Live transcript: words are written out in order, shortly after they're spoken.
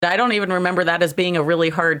I don't even remember that as being a really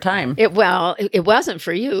hard time. It wasn't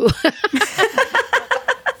for you.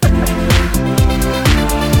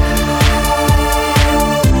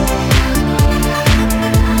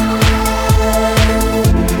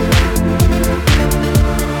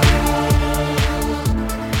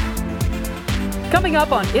 Coming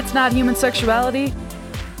up on It's Not Human Sexuality.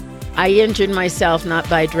 I injured myself not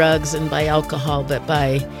by drugs and by alcohol, but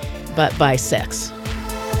by sex.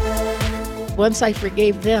 Once I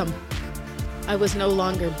forgave them, I was no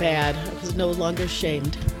longer bad. I was no longer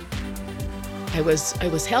shamed. I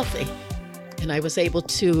was healthy, and I was able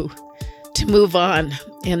to move on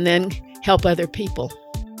and then help other people.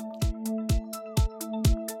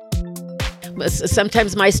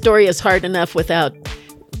 Sometimes my story is hard enough without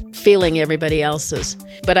feeling everybody else's.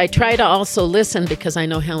 But I try to also listen because I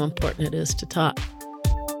know how important it is to talk.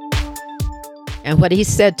 And what he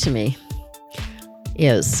said to me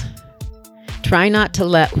is, try not to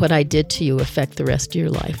let what I did to you affect the rest of your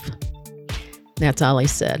life. That's all he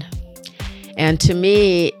said. And to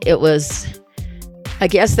me, I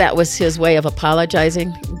guess that was his way of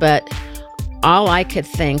apologizing, but all I could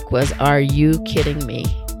think was, are you kidding me?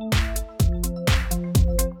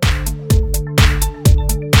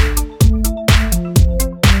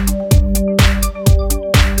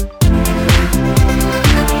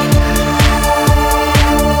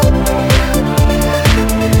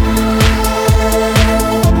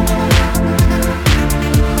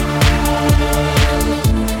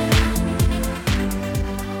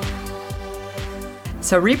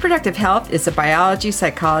 So reproductive health is the biology,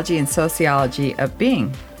 psychology, and sociology of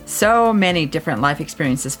being. So many different life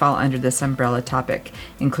experiences fall under this umbrella topic,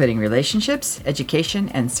 including relationships, education,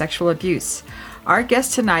 and sexual abuse. Our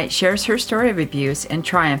guest tonight shares her story of abuse and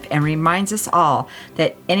triumph and reminds us all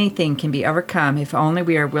that anything can be overcome if only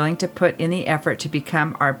we are willing to put in the effort to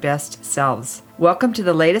become our best selves. Welcome to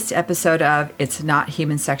the latest episode of It's Not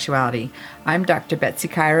Human Sexuality. I'm Dr. Betsy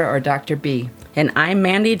Kyra, or Dr. B. And I'm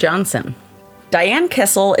Mandy Johnson. Diane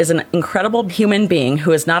Kissel is an incredible human being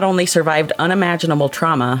who has not only survived unimaginable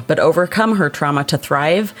trauma, but overcome her trauma to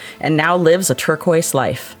thrive and now lives a turquoise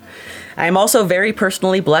life. I am also very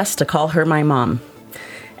personally blessed to call her my mom.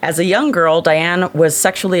 As a young girl, Diane was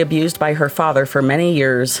sexually abused by her father for many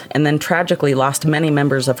years and then tragically lost many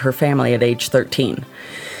members of her family at age 13.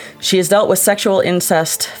 She has dealt with sexual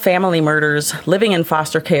incest, family murders, living in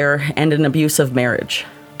foster care, and an abusive marriage.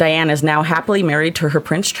 Diane is now happily married to her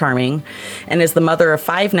Prince Charming and is the mother of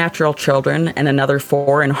 5 natural children and another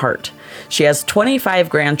 4 in heart. She has 25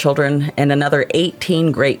 grandchildren and another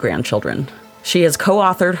 18 great-grandchildren. She has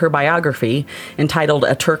co-authored her biography entitled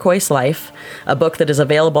A Turquoise Life, a book that is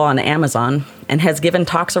available on Amazon, and has given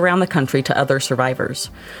talks around the country to other survivors.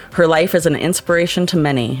 Her life is an inspiration to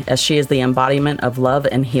many as she is the embodiment of love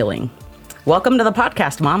and healing. Welcome to the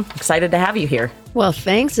podcast, Mom. Excited to have you here. Well,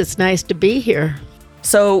 thanks. It's nice to be here.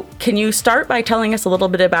 So can you start by telling us a little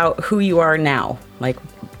bit about who you are now? Like,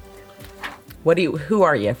 who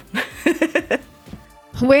are you?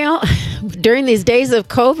 Well, during these days of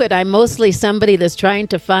COVID, I'm mostly somebody that's trying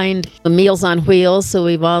to find Meals on Wheels, so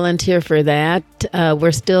we volunteer for that.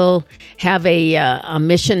 We're still have a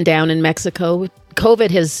mission down in Mexico. COVID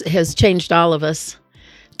has changed all of us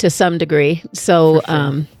to some degree, so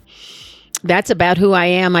that's about who I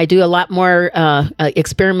am. I do a lot more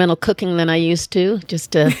experimental cooking than I used to, just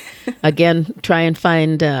to, again, try and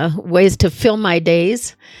find ways to fill my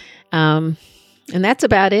days. And that's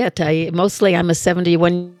about it. I'm a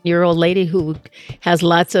 71-year-old lady who has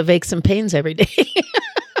lots of aches and pains every day.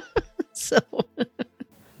 So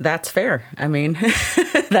that's fair. I mean,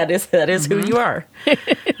 that is who you are.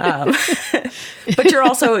 But you're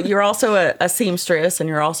also a seamstress, and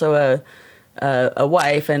you're also a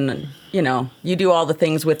wife, and you do all the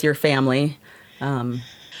things with your family.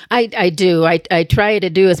 I do. I try to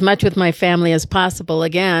do as much with my family as possible.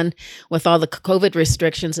 Again, with all the COVID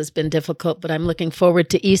restrictions, it's been difficult, but I'm looking forward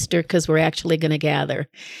to Easter because we're actually going to gather.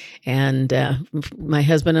 And my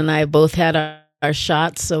husband and I have both had our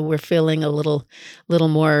shots, so we're feeling a little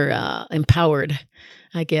more empowered,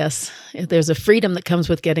 I guess. There's a freedom that comes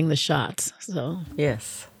with getting the shots. So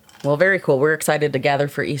yes. Well, very cool. We're excited to gather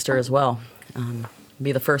for Easter as well.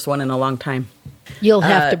 Be the first one in a long time. You'll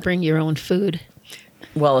have to bring your own food.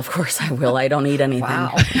 Well, of course I will. I don't eat anything.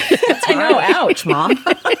 Wow. I know. Ouch, Mom.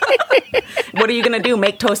 What are you going to do?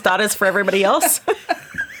 Make tostadas for everybody else?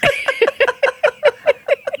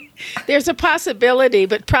 There's a possibility,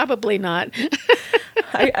 but probably not.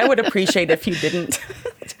 I would appreciate if you didn't.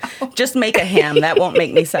 Just make a ham. That won't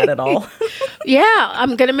make me sad at all. Yeah,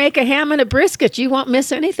 I'm going to make a ham and a brisket. You won't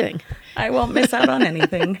miss anything. I won't miss out on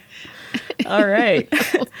anything. All right.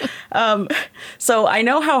 So I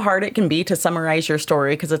know how hard it can be to summarize your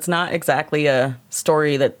story because it's not exactly a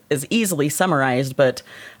story that is easily summarized, but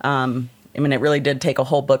it really did take a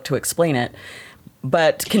whole book to explain it.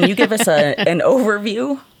 But can you give us an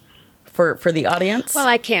overview for the audience? Well,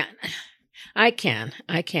 I can.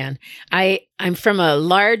 I'm from a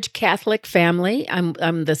large Catholic family. I'm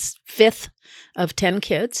the fifth of 10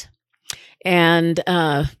 kids. And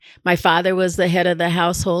my father was the head of the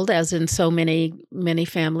household, as in so many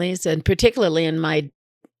families, and particularly in my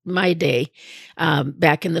day,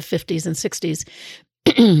 back in the 50s and 60s.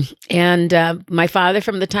 And my father,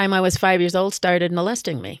 from the time I was 5 years old, started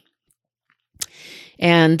molesting me.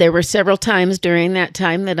 And there were several times during that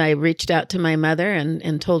time that I reached out to my mother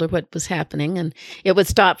and told her what was happening. And it would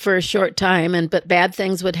stop for a short time, but bad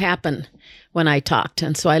things would happen when I talked.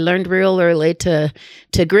 And so I learned real early to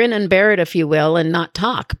grin and bear it, if you will, and not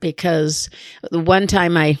talk. Because one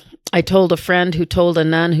time I told a friend who told a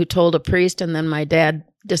nun who told a priest, and then my dad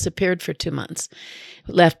disappeared for 2 months.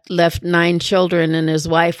 Left 9 children and his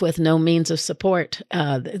wife with no means of support.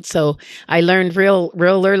 So I learned real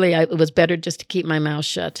early it was better just to keep my mouth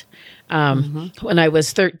shut. When I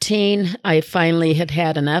was 13, I finally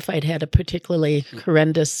had enough. I'd had a particularly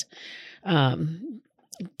horrendous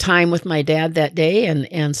time with my dad that day,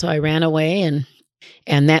 and so I ran away,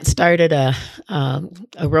 and that started a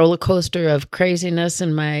roller coaster of craziness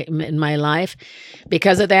in my life.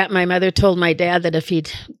 Because of that, my mother told my dad that if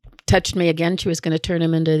he'd touched me again, she was going to turn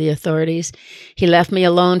him into the authorities. He left me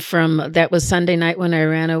alone that was Sunday night when I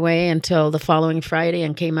ran away, until the following Friday,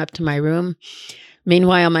 and came up to my room.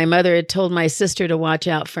 Meanwhile, my mother had told my sister to watch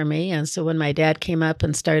out for me. And so when my dad came up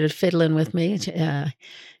and started fiddling with me,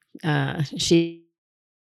 she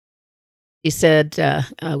said,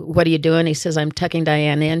 what are you doing? He says, I'm tucking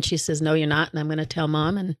Diane in. She says, no, you're not. And I'm going to tell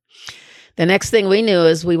Mom. And the next thing we knew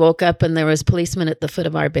is we woke up and there was policemen at the foot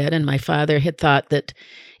of our bed. And my father had thought that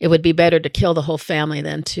it would be better to kill the whole family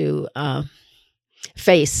than to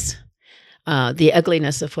face the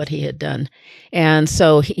ugliness of what he had done. And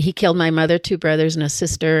so he killed my mother, 2 brothers, and a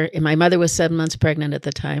sister. And my mother was 7 months pregnant at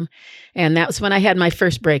the time. And that was when I had my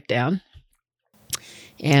first breakdown.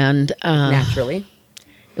 And naturally.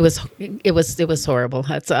 It was horrible.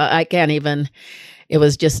 I can't even. It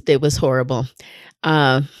was horrible.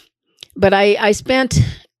 But I spent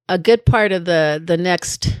a good part of the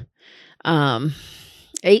next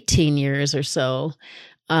 18 years or so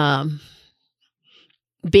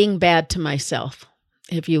being bad to myself,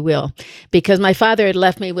 if you will, because my father had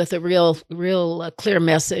left me with a real clear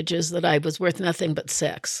message, is that I was worth nothing but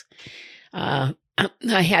sex. I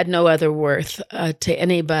had no other worth to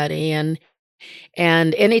anybody, and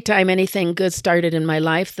anytime anything good started in my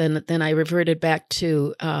life, then I reverted back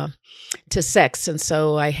to sex. And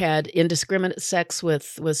so I had indiscriminate sex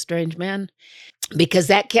with strange men, because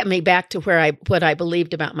that kept me back to what I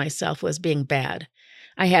believed about myself was being bad.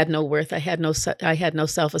 I had no worth. I had no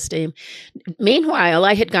self-esteem. Meanwhile,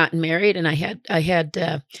 I had gotten married, and I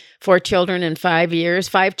had 4 children in 5 years.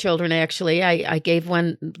 5 children, actually. I gave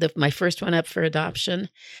my first one up for adoption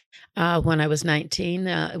when I was 19.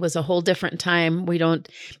 It was a whole different time.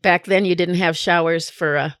 Back then you didn't have showers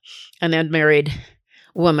for an unmarried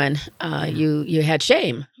woman. You had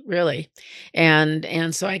shame, really.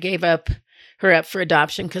 And so I gave her up for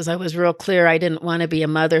adoption because I was real clear I didn't want to be a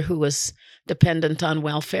mother who was dependent on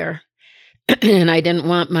welfare. And I didn't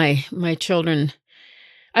want my children.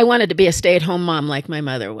 I wanted to be a stay-at-home mom like my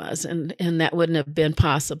mother was, and that wouldn't have been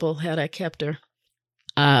possible had I kept her.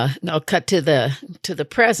 I'll cut to the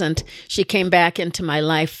present. She came back into my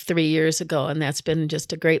life 3 years ago, and that's been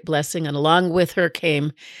just a great blessing. And along with her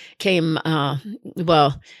came with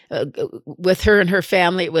her and her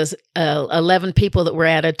family, it was 11 people that were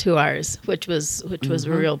added to ours, which was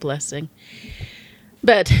a real blessing.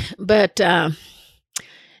 But I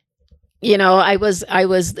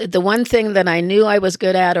was the one thing that I knew I was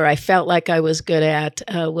good at, or I felt like I was good at,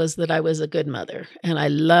 was that I was a good mother, and I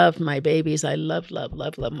loved my babies. I love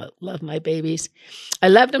my babies. I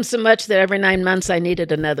loved them so much that every 9 months I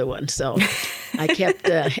needed another one. So I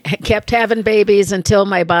kept having babies until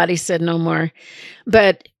my body said no more.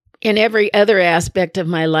 But in every other aspect of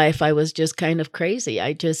my life, I was just kind of crazy.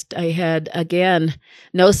 I had, again,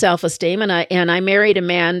 no self-esteem, and I married a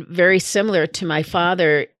man very similar to my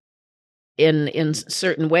father in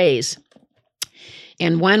certain ways.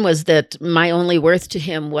 And one was that my only worth to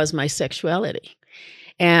him was my sexuality.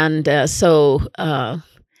 And it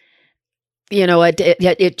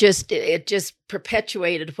just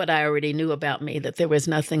perpetuated what I already knew about me, that there was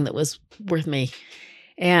nothing that was worth me.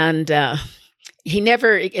 And he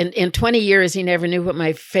never, in 20 years, he never knew what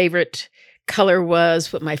my favorite color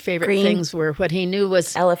was, what my favorite Green. things were. What he knew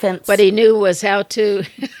was Elephants. What he knew was how to.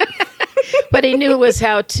 What he knew was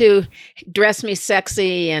how to dress me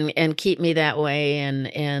sexy and keep me that way,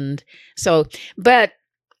 and so. But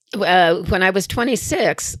when I was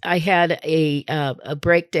 26, I had a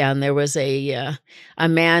breakdown. There was a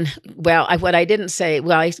man. Well, what I didn't say.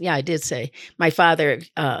 Well, I did say my father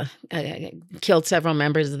killed several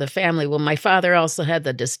members of the family. Well, my father also had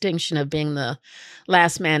the distinction of being the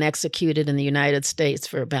last man executed in the United States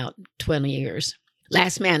for about 20 years.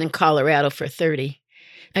 Last man in Colorado for 30.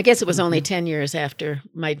 I guess it was only 10 years after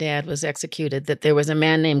my dad was executed that there was a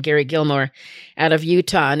man named Gary Gilmore out of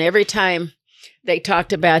Utah. And every time they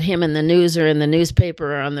talked about him in the news or in the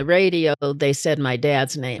newspaper or on the radio, they said my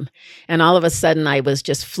dad's name. And all of a sudden, I was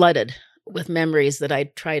just flooded with memories that I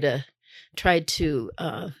tried to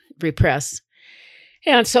repress.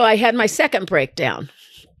 And so I had my second breakdown.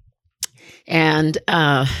 And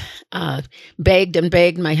begged and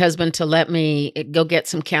begged my husband to let me go get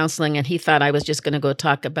some counseling, and he thought I was just going to go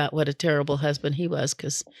talk about what a terrible husband he was,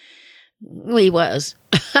 because he was.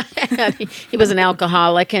 He was an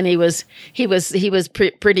alcoholic, and he was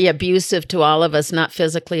pretty abusive to all of us. Not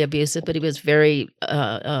physically abusive, but he was very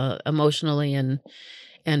emotionally and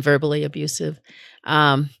verbally abusive.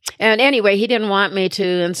 And anyway, he didn't want me to,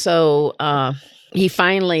 and so. I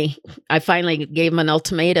finally gave him an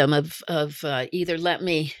ultimatum of either let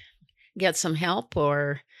me get some help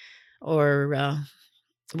or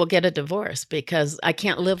we'll get a divorce, because I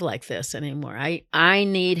can't live like this anymore. I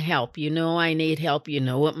need help. I need help. You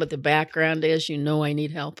know what the background is. I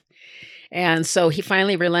need help. And so he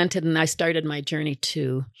finally relented, and I started my journey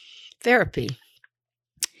to therapy.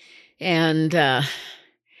 And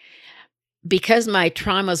because my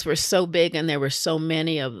traumas were so big and there were so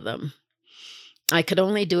many of them, I could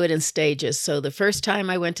only do it in stages. So the first time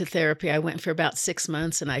I went to therapy, I went for about 6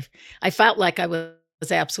 months, and I felt like I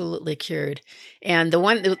was absolutely cured. And the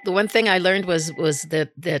one thing I learned was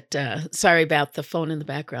that sorry about the phone in the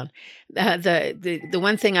background. The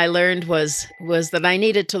one thing I learned was that I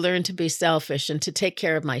needed to learn to be selfish and to take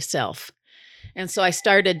care of myself. And so I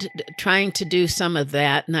started trying to do some of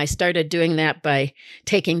that, and I started doing that by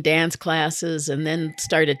taking dance classes, and then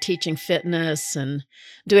started teaching fitness and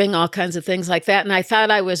doing all kinds of things like that. And I thought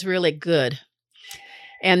I was really good.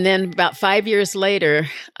 And then about 5 years later,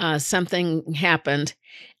 something happened,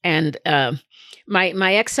 and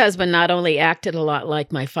my ex-husband not only acted a lot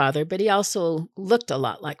like my father, but he also looked a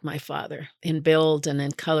lot like my father in build and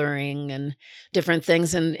in coloring and different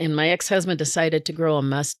things. And my ex-husband decided to grow a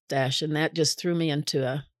mustache, and that just threw me into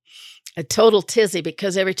a total tizzy,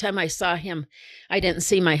 because every time I saw him, I didn't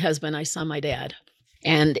see my husband, I saw my dad.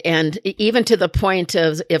 And even to the point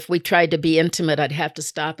of, if we tried to be intimate, I'd have to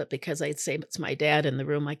stop it, because I'd say, it's my dad in the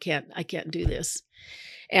room. I can't do this.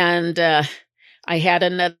 And I had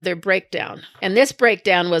another breakdown. And this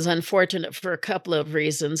breakdown was unfortunate for a couple of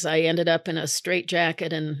reasons. I ended up in a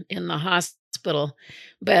straitjacket in the hospital.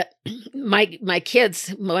 But my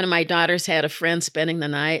kids, one of my daughters had a friend spending the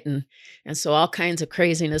night, and so all kinds of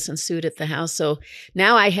craziness ensued at the house. So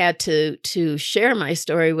now I had to share my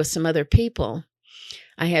story with some other people.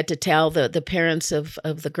 I had to tell the parents of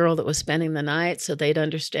the girl that was spending the night, so they'd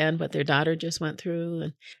understand what their daughter just went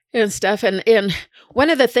through and stuff. And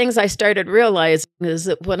one of the things I started realizing is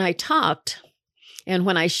that when I talked and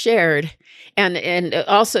when I shared, and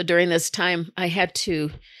also during this time, I had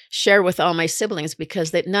to share with all my siblings,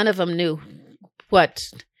 because none of them knew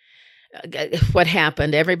what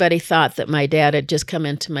happened. Everybody thought that my dad had just come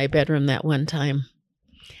into my bedroom that one time.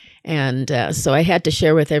 And so I had to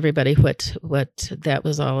share with everybody what that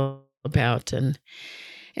was all about.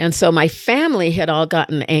 And so my family had all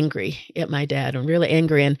gotten angry at my dad, and really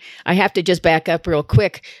angry. And I have to just back up real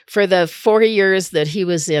quick. For the 4 years that he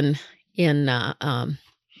was on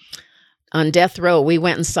death row, we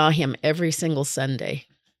went and saw him every single Sunday,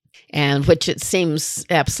 and which it seems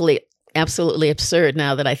absolutely absurd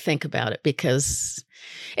now that I think about it, because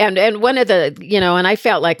and one of the, and I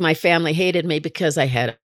felt like my family hated me because I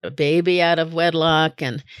had a baby out of wedlock,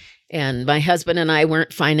 and my husband and I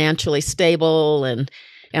weren't financially stable, and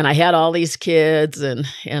I had all these kids and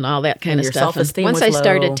all that kind of stuff. Self-esteem and once was I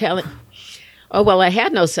started low. telling, I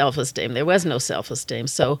had no self-esteem. There was no self-esteem.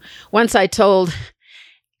 So once I told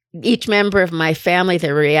each member of my family,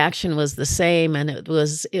 their reaction was the same, and it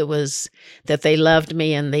was that they loved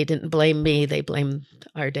me and they didn't blame me. They blamed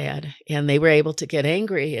our dad, and they were able to get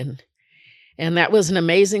angry, and that was an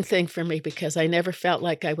amazing thing for me, because I never felt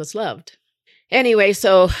like I was loved. Anyway,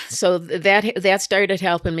 so that started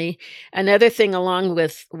helping me. Another thing along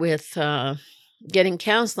with getting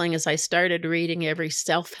counseling is I started reading every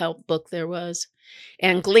self-help book there was,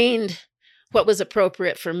 and gleaned what was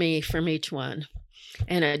appropriate for me from each one.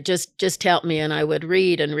 And it just helped me, and I would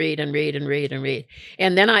read and read and read and read and read.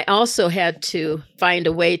 And then I also had to find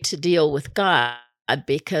a way to deal with God,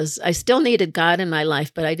 because I still needed God in my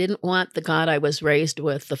life, but I didn't want the God I was raised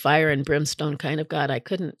with, the fire and brimstone kind of God. I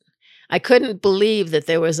couldn't believe that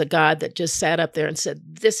there was a God that just sat up there and said,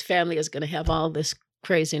 this family is going to have all this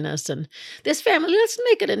craziness, and this family, let's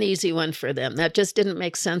make it an easy one for them. That just didn't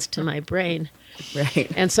make sense to my brain.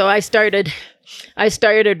 Right. And so I started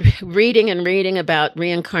reading and reading about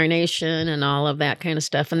reincarnation and all of that kind of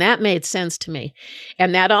stuff. And that made sense to me.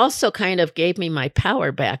 And that also kind of gave me my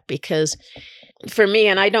power back, because for me,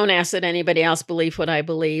 and I don't ask that anybody else believe what I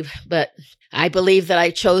believe, but I believe that I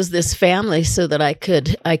chose this family so that I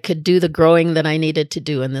could do the growing that I needed to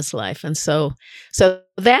do in this life. And so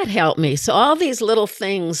that helped me. So all these little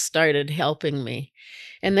things started helping me.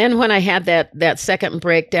 And then when I had that second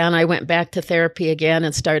breakdown, I went back to therapy again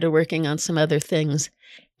and started working on some other things.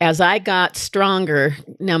 As I got stronger,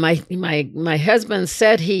 now my husband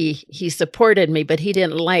said he supported me, but he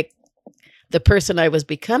didn't like the person I was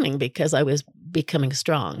becoming, because I was becoming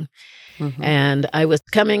strong. Mm-hmm. And I was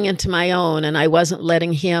coming into my own, and I wasn't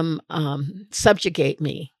letting him subjugate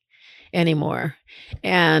me anymore.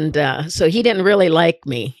 And so he didn't really like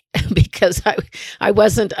me because I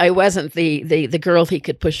wasn't the girl he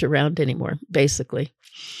could push around anymore, basically.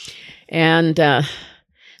 And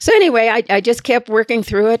so anyway, I just kept working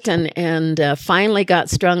through it, and finally got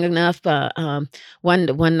strong enough.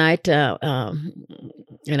 One night,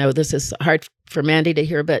 this is hard for Mandy to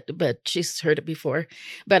hear, but she's heard it before.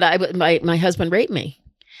 But my husband raped me,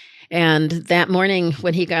 and that morning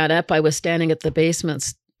when he got up, I was standing at the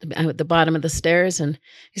bottom of the stairs, and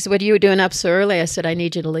he said, "What are you doing up so early?" I said, "I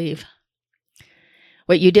need you to leave.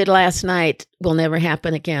 What you did last night will never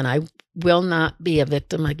happen again. I will not be a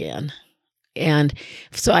victim again." And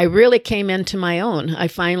so I really came into my own. I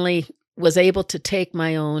finally was able to take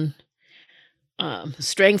my own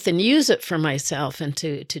strength and use it for myself, and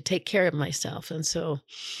to take care of myself. And so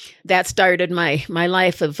that started my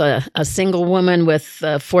life of a single woman with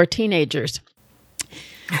 4 teenagers.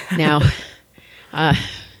 Now, I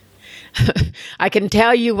can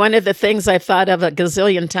tell you one of the things I've thought of a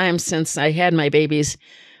gazillion times since I had my babies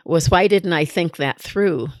was, why didn't I think that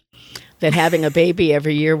through? That having a baby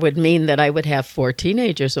every year would mean that I would have 4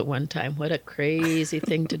 teenagers at one time. What a crazy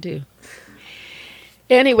thing to do.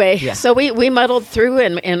 Anyway, yeah. So we muddled through,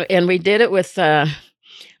 and we did it with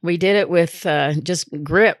just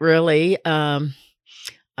grit, really. My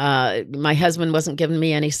husband wasn't giving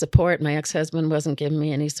me any support. My ex-husband wasn't giving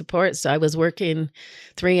me any support. So I was working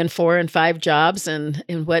 3 and 4 and 5 jobs. And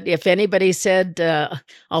what if anybody said,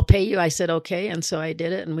 "I'll pay you," I said, "Okay." And so I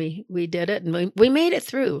did it, and we did it, and we made it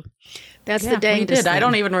through. That's the dangest thing. I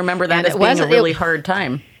don't even remember that as being a really hard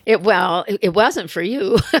time. It wasn't for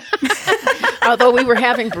you. Although we were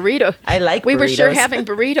having burritos. I like burritos. We were sure having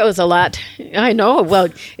burritos a lot. I know. Well,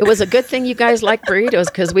 it was a good thing you guys like burritos,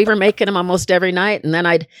 because we were making them almost every night. And then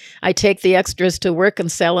I'd take the extras to work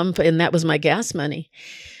and sell them, and that was my gas money.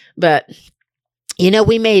 But,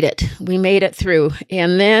 we made it. We made it through.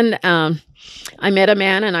 And then I met a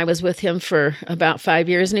man, and I was with him for about 5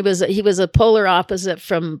 years. And he was a polar opposite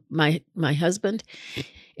from my husband.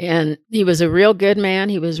 And he was a real good man.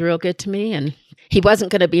 He was real good to me, and he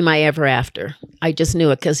wasn't going to be my ever after. I just knew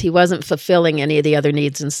it, because he wasn't fulfilling any of the other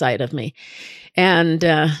needs inside of me. And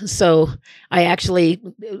so I actually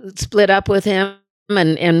split up with him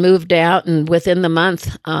and moved out. And within the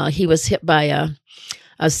month, he was hit by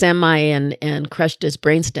a semi and crushed his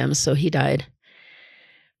brainstem, so he died.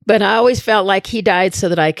 But I always felt like he died so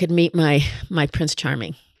that I could meet my Prince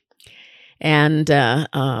Charming. And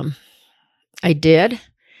I did.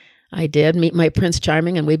 I did meet my Prince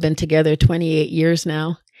Charming, and we've been together 28 years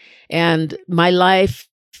now. And my life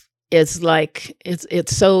is like,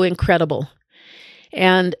 it's so incredible.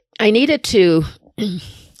 And I needed to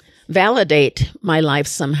validate my life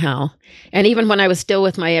somehow. And even when I was still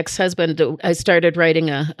with my ex-husband, I started writing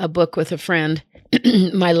a book with a friend,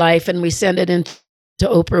 my life, and we sent it into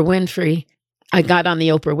Oprah Winfrey. I got on the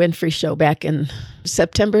Oprah Winfrey Show back in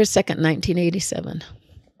September 2nd, 1987.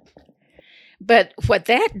 But what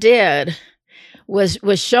that did was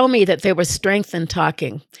show me that there was strength in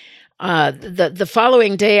talking. The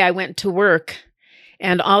following day, I went to work,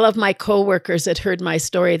 and all of my coworkers had heard my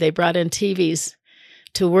story. They brought in TVs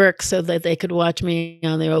to work so that they could watch me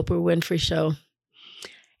on the Oprah Winfrey Show.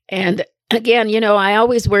 And again, I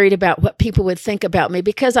always worried about what people would think about me,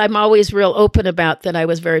 because I'm always real open about that I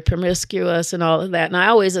was very promiscuous and all of that. And I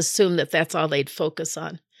always assumed that that's all they'd focus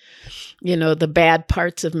on. The bad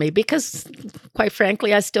parts of me, because quite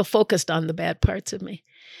frankly, I still focused on the bad parts of me.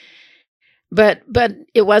 But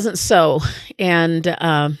it wasn't so.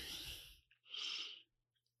 And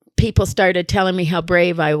people started telling me how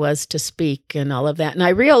brave I was to speak and all of that. And I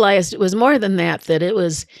realized it was more than that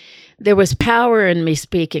there was power in me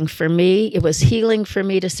speaking. For me, it was healing for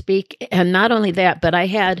me to speak. And not only that, but I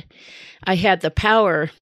had the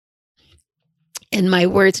power in my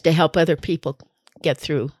words to help other people get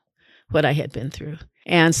through what I had been through.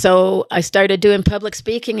 And so I started doing public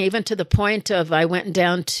speaking, even to the point of I went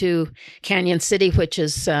down to Canyon City, which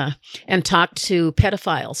is, and talked to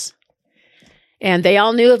pedophiles. And they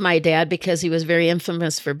all knew of my dad because he was very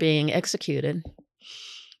infamous for being executed.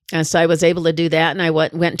 And so I was able to do that. And I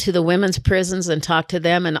went to the women's prisons and talked to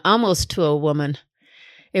them, and almost to a woman.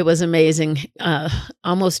 It was amazing.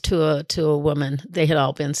 Almost to a woman. They had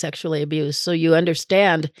all been sexually abused. So you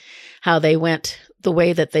understand how they went the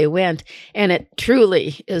way that they went. And it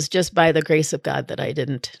truly is just by the grace of God that I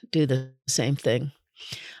didn't do the same thing.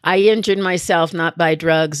 I injured myself not by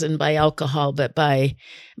drugs and by alcohol, but by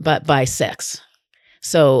sex.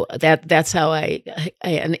 So that's how I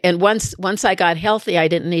once I got healthy, I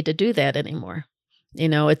didn't need to do that anymore. You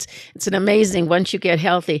know, it's an amazing once you get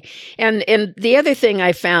healthy. And the other thing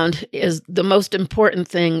I found is the most important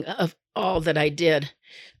thing of all that I did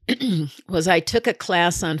was I took a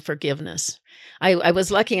class on forgiveness. I was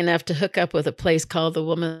lucky enough to hook up with a place called the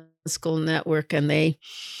Women's School Network, and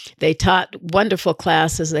they taught wonderful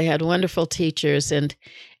classes. They had wonderful teachers, and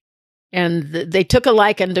they took a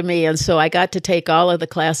liking to me. And so I got to take all of the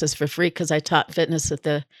classes for free because I taught fitness at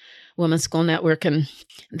the Women's School Network. And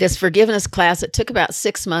this forgiveness class, it took about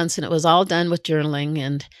 6 months, and it was all done with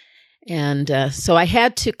journaling. And so I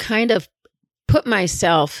had to kind of put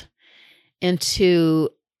myself into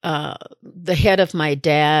the head of my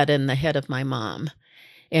dad and the head of my mom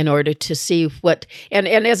in order to see what, and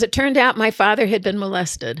as it turned out, my father had been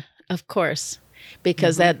molested, of course,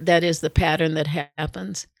 because that is the pattern that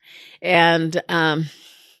happens. And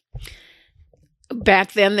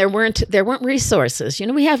back then there weren't resources. You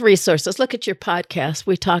know, we have resources. Look at your podcast.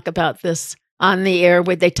 We talk about this on the air.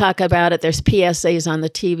 Where they talk about it. There's PSAs on the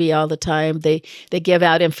TV all the time. They give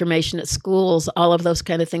out information at schools, all of those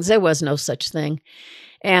kind of things. There was no such thing.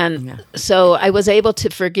 And so I was able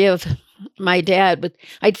to forgive my dad, but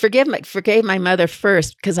I forgave my mother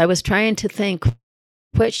first because I was trying to think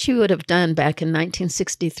what she would have done back in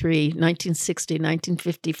 1963, 1960,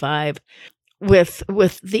 1955 with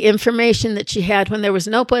the information that she had when there was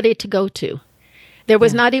nobody to go to. There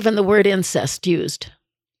was not even the word incest used.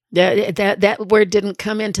 That word didn't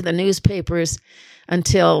come into the newspapers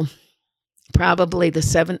until probably the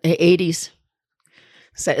 80s.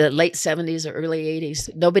 Late 70s or early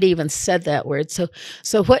 80s. Nobody even said that word. So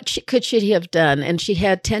what could she have done? And she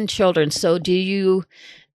had 10 children. So do you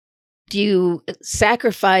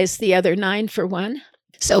sacrifice the other 9 for one?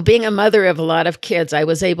 So being a mother of a lot of kids, I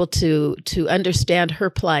was able to understand her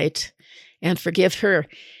plight and forgive her.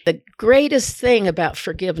 The greatest thing about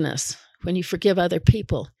forgiveness, when you forgive other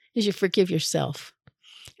people, is you forgive yourself.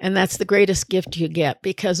 And that's the greatest gift you get,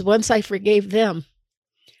 because once I forgave them,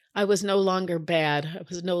 I was no longer bad. I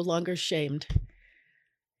was no longer shamed.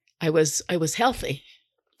 I was healthy,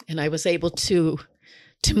 and I was able to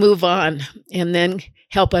move on and then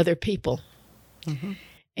help other people. Mm-hmm.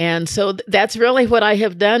 And so that's really what I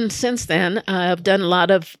have done since then. I've done a lot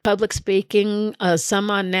of public speaking, some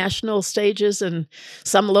on national stages and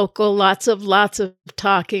some local, lots of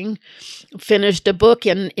talking. Finished a book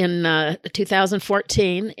in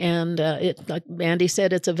 2014, and like Andy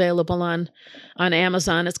said, it's available on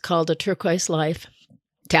Amazon. It's called A Turquoise Life.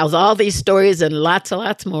 Tells all these stories and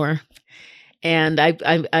lots more. And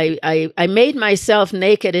I made myself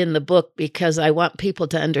naked in the book because I want people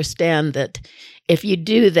to understand that if you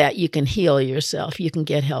do that, you can heal yourself. You can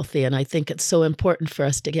get healthy. And I think it's so important for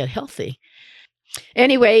us to get healthy.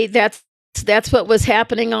 Anyway, that's what was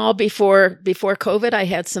happening all before COVID. I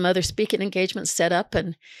had some other speaking engagements set up,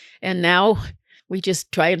 and now we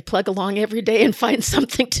just try and plug along every day and find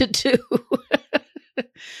something to do.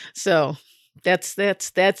 So that's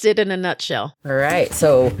it in a nutshell. All right.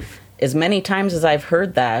 So as many times as I've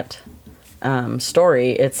heard that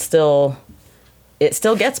story, it still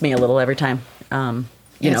gets me a little every time.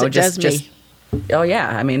 Does me. Oh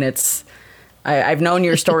yeah. I mean, I've known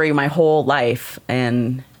your story my whole life,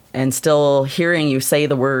 and still hearing you say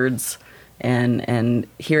the words and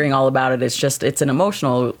hearing all about it, it's an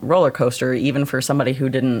emotional roller coaster, even for somebody who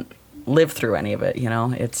didn't live through any of it. You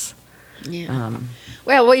know, it's. Yeah.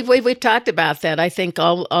 Well, we've talked about that. I think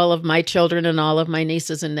all of my children and all of my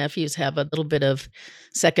nieces and nephews have a little bit of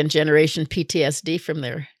second generation PTSD from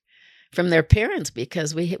their parents,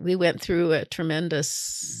 because we went through a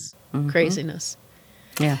tremendous craziness.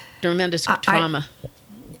 Yeah. Tremendous trauma.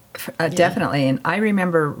 Definitely. And I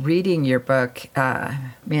remember reading your book.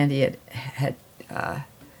 Mandy had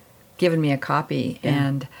given me a copy. Yeah.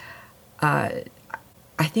 And I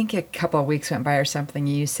think a couple of weeks went by or something.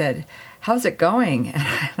 You said, "How's it going?" And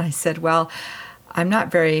I said, "Well, I'm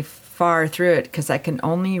not very far through it because I can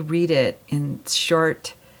only read it in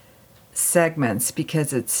short segments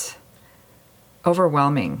because it's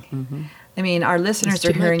overwhelming." Mm-hmm. I mean, our listeners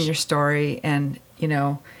are hearing your story, and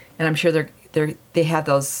and I'm sure they have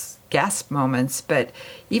those gasp moments. But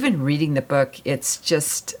even reading the book, it's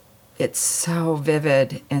so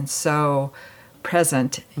vivid and so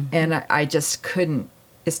present, and I just couldn't.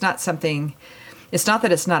 It's not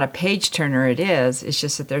that it's not a page turner. It is. It's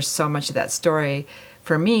just that there's so much of that story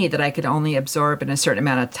for me that I could only absorb in a certain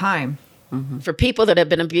amount of time. Mm-hmm. For people that have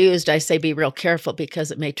been abused, I say be real careful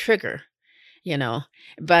because it may trigger.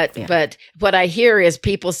 But what I hear is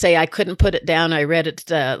people say, "I couldn't put it down. I read it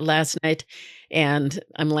last night," and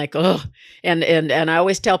I'm like, "Oh," and I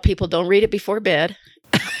always tell people, don't read it before bed.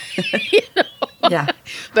 Yeah.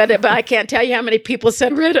 But I can't tell you how many people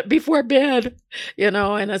said read it before bed,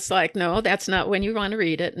 and it's like, no, that's not when you want to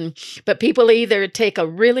read it. But people either take a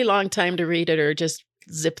really long time to read it or just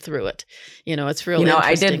zip through it. It's really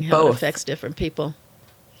interesting I did how both. It affects different people.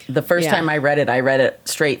 The first time I read it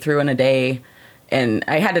straight through in a day, and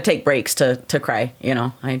I had to take breaks to cry.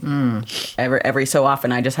 Every so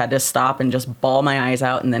often I just had to stop and just bawl my eyes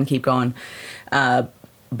out and then keep going.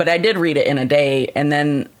 But I did read it in a day, and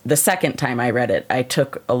then the second time I read it, I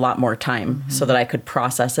took a lot more time so that I could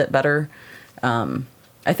process it better. I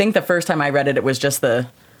think the first time I read it, it was just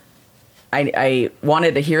I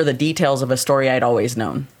wanted to hear the details of a story I'd always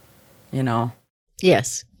known,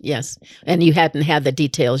 Yes. And you hadn't had the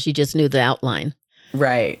details, you just knew the outline.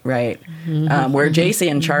 Right. Where JC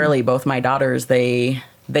and Charlie, both my daughters, they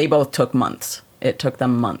both took months. It took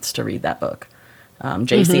them months to read that book.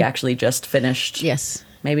 JC actually just finished. Yes.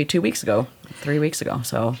 Maybe 3 weeks ago.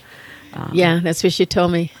 So, that's what she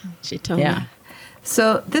told me. Yeah.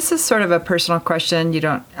 So this is sort of a personal question.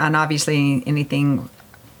 And obviously anything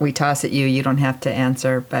we toss at you, you don't have to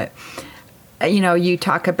answer. But, you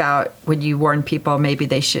talk about when you warn people, maybe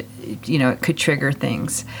they should, it could trigger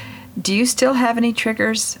things. Do you still have any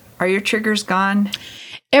triggers? Are your triggers gone?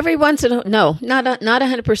 Every once in a no, not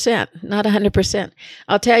 100%, not 100%.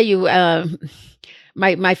 I'll tell you.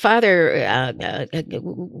 My father,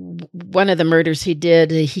 one of the murders he did,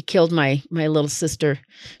 he killed my little sister.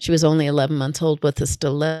 She was only 11 months old with a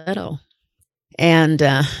stiletto. And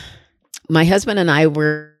my husband and I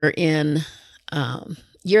were in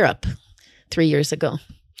Europe 3 years ago.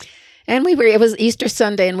 And it was Easter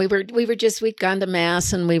Sunday, and we'd gone to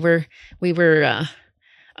mass, and we were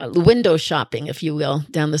window shopping, if you will,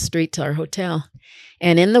 down the street to our hotel.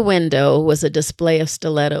 And in the window was a display of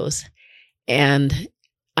stilettos. And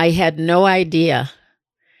I had no idea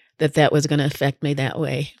that was going to affect me that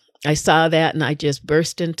way. I saw that and I just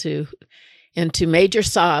burst into major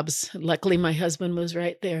sobs. Luckily, my husband was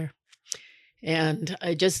right there. And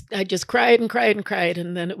I just cried and cried and cried,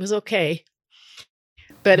 and then it was okay.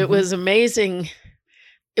 But it was amazing.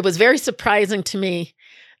 It was very surprising to me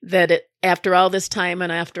that after all this time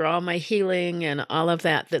and after all my healing and all of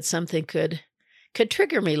that something could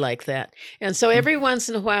trigger me like that. And so every once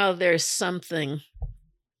in a while there's something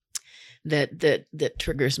that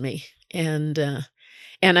triggers me. And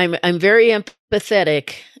I'm very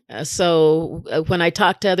empathetic. So when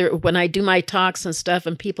I do my talks and stuff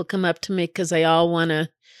and people come up to me because they all want to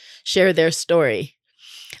share their story,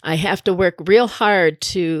 I have to work real hard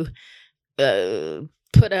to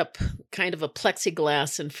put up kind of a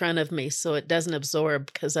plexiglass in front of me so it doesn't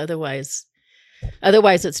absorb, because otherwise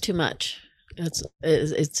it's too much.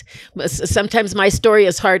 It's sometimes my story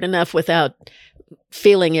is hard enough without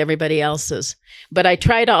feeling everybody else's, but I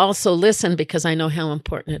try to also listen because I know how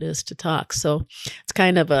important it is to talk. So it's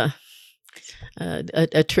kind of a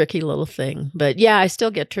tricky little thing, but yeah, I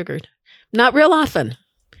still get triggered. Not real often,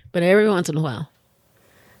 but every once in a while.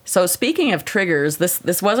 So speaking of triggers,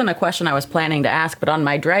 this wasn't a question I was planning to ask, but on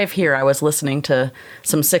my drive here, I was listening to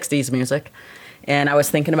some 60s music, and I was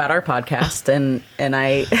thinking about our podcast, and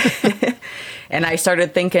I and I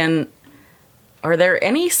started thinking, are there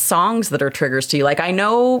any songs that are triggers to you? Like, I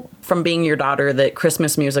know from being your daughter that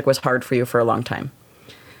Christmas music was hard for you for a long time,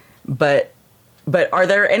 but are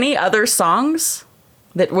there any other songs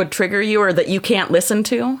that would trigger you or that you can't listen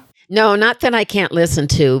to? No, not that I can't listen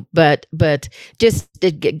to, but just, a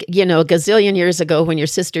gazillion years ago when your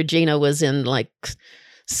sister Gina was in like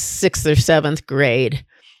 6th or 7th grade,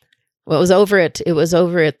 Well, it was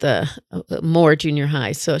over at the Moore Junior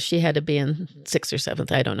High, so she had to be in 6th or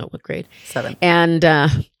 7th. I don't know what grade. 7. And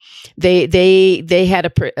they had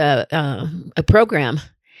a program,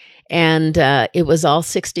 and it was all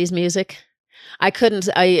 60s music. I couldn't.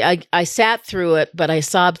 I sat through it, but I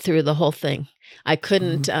sobbed through the whole thing. I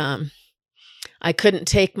couldn't. I couldn't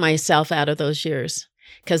take myself out of those years,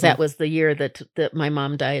 because that was the year that my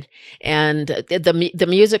mom died, and the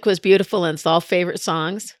music was beautiful, and it's all favorite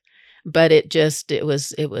songs. But it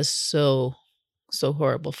was so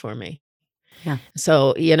horrible for me. Yeah.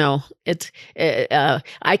 So, I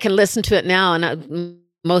can listen to it now, and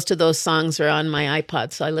most of those songs are on my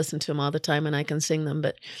iPod, so I listen to them all the time, and I can sing them.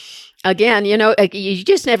 But again, you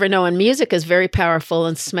just never know. And music is very powerful,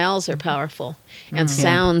 and smells are powerful, and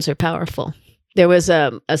sounds are powerful. There was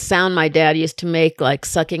a sound my dad used to make, like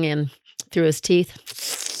sucking in through his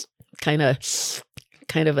teeth, kind of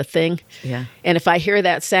a thing. Yeah. And if I hear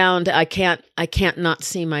that sound, I can't not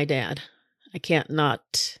see my dad. I can't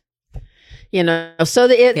not, so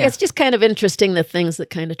it's just kind of interesting, the things that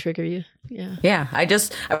kind of trigger you. Yeah. Yeah. I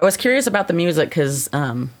was curious about the music because,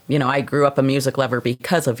 I grew up a music lover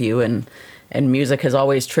because of you, and music has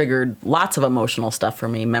always triggered lots of emotional stuff for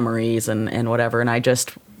me, memories and whatever. And I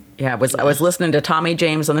was listening to Tommy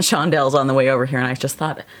James and the Shondells on the way over here, and I just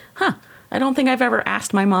thought, I don't think I've ever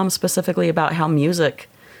asked my mom specifically about how music,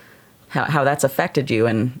 how that's affected you.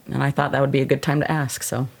 And I thought that would be a good time to ask.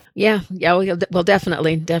 So yeah. Well,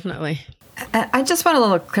 definitely. I just want a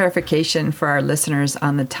little clarification for our listeners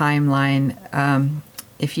on the timeline,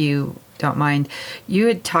 if you don't mind. You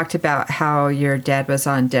had talked about how your dad was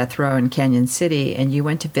on death row in Canyon City, and you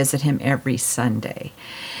went to visit him every Sunday.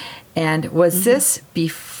 And was this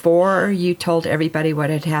before you told everybody what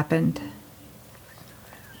had happened?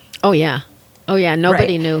 Oh yeah.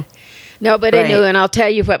 Nobody knew. Nobody knew. And I'll tell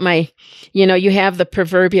you what, you have the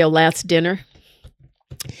proverbial last dinner.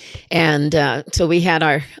 And so we had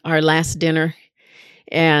our last dinner,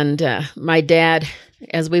 and my dad,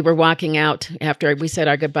 as we were walking out after we said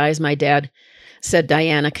our goodbyes, my dad said,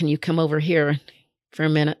 "Diana, can you come over here for a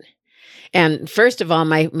minute?" And first of all,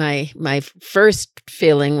 my first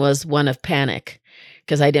feeling was one of panic,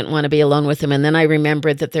 because I didn't want to be alone with him. And then I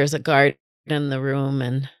remembered that there's a guard in the room,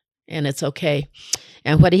 and it's okay.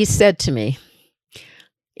 And what he said to me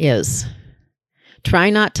is, "Try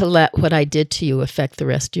not to let what I did to you affect the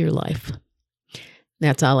rest of your life."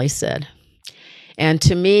 That's all he said. And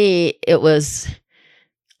to me,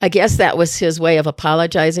 I guess that was his way of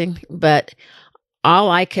apologizing, but all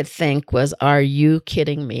I could think was, are you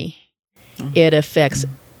kidding me? It affects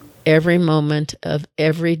every moment of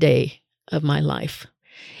every day of my life.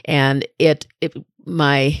 And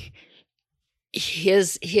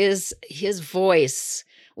his voice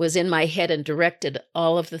was in my head and directed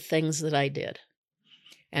all of the things that I did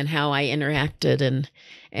and how I interacted.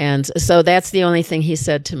 And so that's the only thing he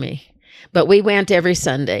said to me. But we went every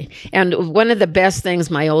Sunday. And one of the best things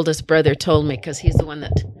my oldest brother told me, because he's the one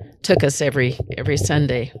that took us every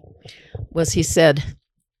Sunday, was he said,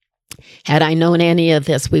 "Had I known any of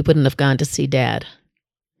this, we wouldn't have gone to see Dad."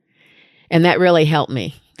 And that really helped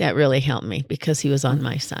me. Because he was on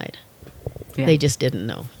my side. Yeah. They just didn't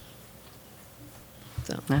know.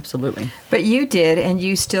 So absolutely. But you did, and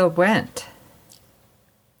you still went.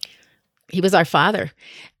 He was our father.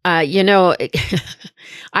 I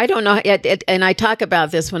don't know, and I talk about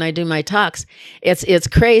this when I do my talks. It's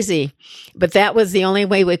crazy, but that was the only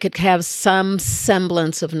way we could have some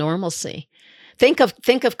semblance of normalcy. Think of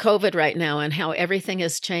COVID right now and how everything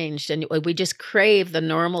has changed, and we just crave the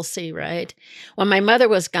normalcy, right? When my mother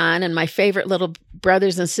was gone and my favorite little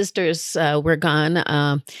brothers and sisters were gone,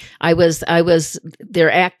 I was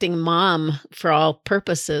their acting mom for all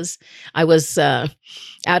purposes. I was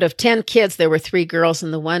out of 10 kids, there were 3 girls,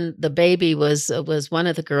 and the baby was one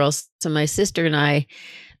of the girls. So my sister and I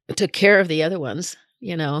took care of the other ones.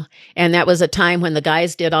 And that was a time when the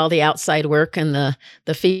guys did all the outside work and the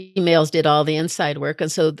females did all the inside work.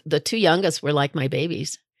 And so the 2 youngest were like my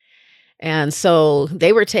babies. And so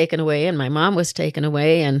they were taken away, and my mom was taken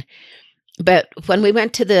away. But when we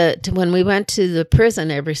went to the prison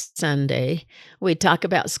every Sunday, we'd talk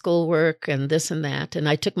about schoolwork and this and that. And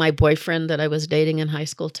I took my boyfriend that I was dating in high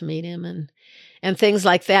school to meet him and things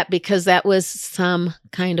like that, because that was some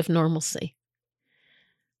kind of normalcy.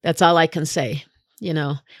 That's all I can say.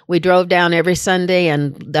 We drove down every Sunday,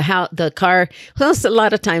 and the car, well, a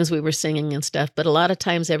lot of times we were singing and stuff, but a lot of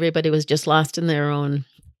times everybody was just lost in their own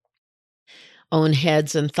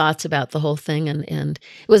heads and thoughts about the whole thing. And it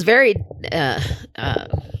was very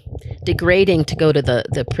degrading to go to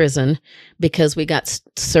the prison because we got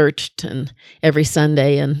searched and every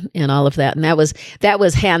Sunday and all of that. And that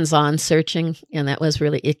was hands-on searching, and that was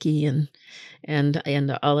really icky and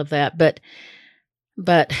all of that.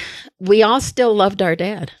 But we all still loved our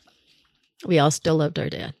dad. We all still loved our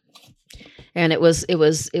dad. And it was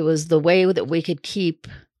the way that we could keep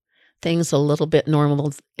things a little bit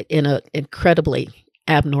normal in an incredibly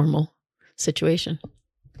abnormal situation.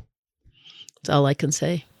 That's all I can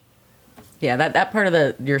say. Yeah, that part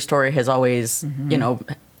of your story has always,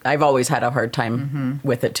 I've always had a hard time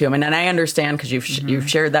with it too. I mean, and I understand because you've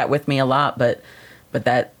shared that with me a lot, but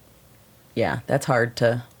that, yeah, that's hard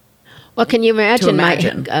to. Well, can you imagine?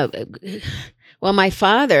 Imagine. My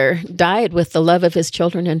father died with the love of his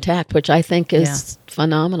children intact, which I think is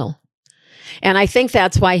phenomenal. And I think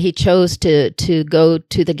that's why he chose to go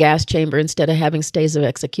to the gas chamber instead of having stays of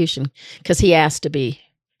execution, because he asked to be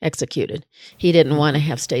executed. He didn't want to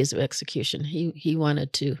have stays of execution. He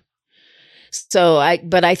wanted to.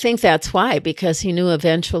 But I think that's why, because he knew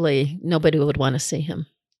eventually nobody would want to see him.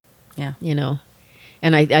 Yeah.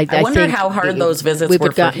 And I wonder think how hard those visits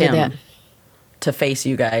were for him to face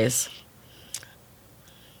you guys,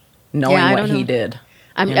 knowing what he did.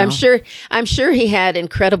 I'm sure he had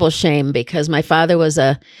incredible shame, because my father was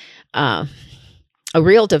a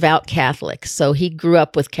real devout Catholic, so he grew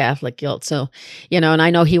up with Catholic guilt. So, and I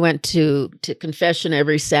know he went to confession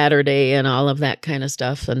every Saturday and all of that kind of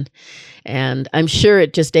stuff, and I'm sure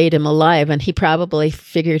it just ate him alive. And he probably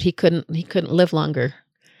figured he couldn't live longer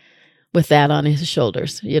with that on his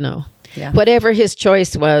shoulders. Yeah. Whatever his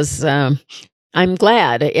choice was. I'm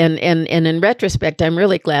glad, and in retrospect, I'm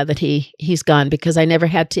really glad that he's gone, because I never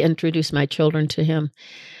had to introduce my children to him.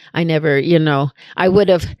 I never, I would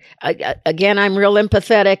have. Again, I'm real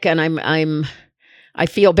empathetic, and I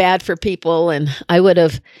feel bad for people, and I would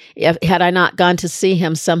have, had I not gone to see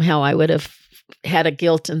him, somehow I would have had a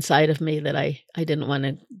guilt inside of me that I didn't want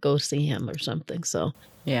to go see him or something. So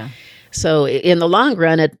yeah. So in the long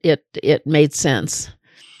run, it made sense.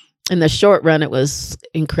 In the short run, it was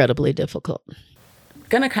incredibly difficult.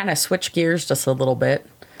 Going to kind of switch gears just a little bit.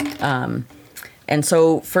 And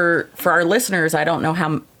so for our listeners, I don't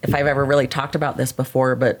know if I've ever really talked about this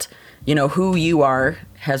before, but who you are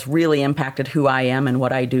has really impacted who I am and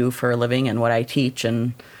what I do for a living and what I teach,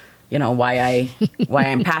 and why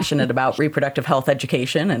I'm passionate about reproductive health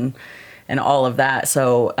education and all of that.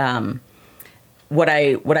 So what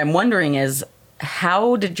I'm wondering is,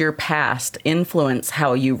 how did your past influence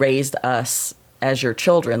how you raised us as your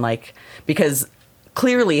children? Because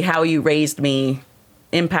clearly how you raised me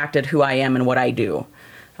impacted who I am and what I do.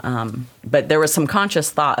 But there was some conscious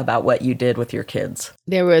thought about what you did with your kids.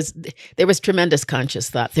 There was tremendous conscious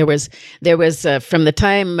thought. There was from the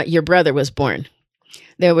time your brother was born.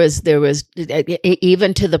 There was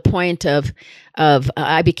even to the point of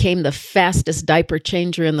I became the fastest diaper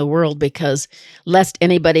changer in the world, because lest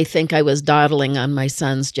anybody think I was dawdling on my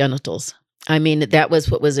son's genitals. I mean, that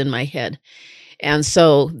was what was in my head, and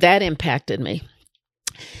so that impacted me.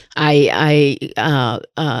 I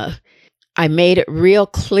made it real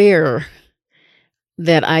clear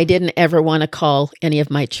that I didn't ever want to call any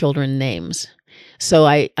of my children names. So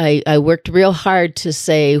I worked real hard to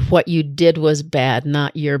say what you did was bad,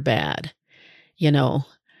 not you're bad.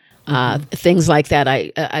 Things like that.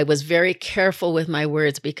 I was very careful with my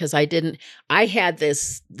words, because I had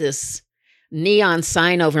this neon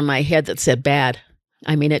sign over my head that said bad.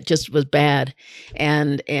 I mean, it just was bad.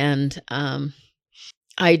 And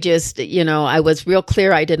I just, I was real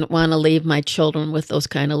clear I didn't want to leave my children with those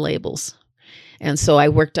kind of labels. And so I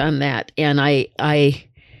worked on that. And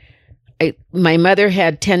my mother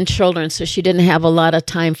had 10 children, so she didn't have a lot of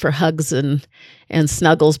time for hugs and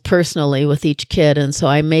snuggles personally with each kid. And so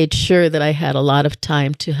I made sure that I had a lot of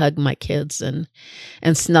time to hug my kids and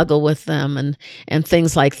snuggle with them and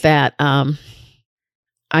things like that. I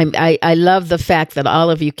love the fact that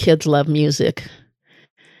all of you kids love music.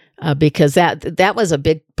 Because that was a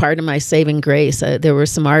big part of my saving grace. There were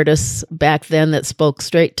some artists back then that spoke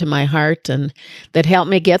straight to my heart and that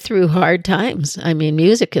helped me get through hard times. I mean,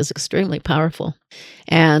 music is extremely powerful.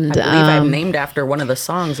 And I believe I'm named after one of the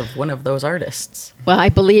songs of one of those artists. Well, I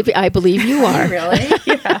believe you are. Really?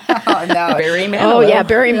 Yeah. Oh, no. Barry Manilow. Oh, yeah,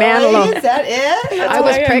 Barry Manilow. Is that it? I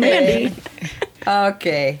was pregnant.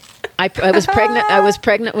 Okay. I was pregnant. I was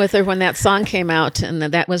pregnant with her when that song came out, and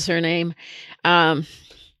that was her name.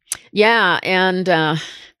 Yeah, and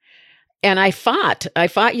I fought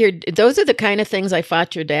those are the kind of things I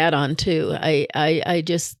fought your dad on too. I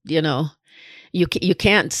just, you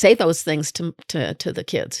can't say those things to the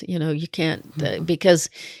kids. You can't because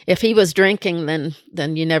if he was drinking,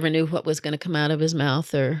 then you never knew what was going to come out of his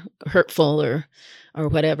mouth, or hurtful or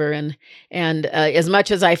whatever. And as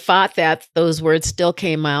much as I fought that, those words still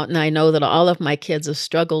came out, and I know that all of my kids have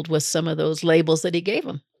struggled with some of those labels that he gave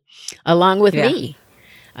them, along with me.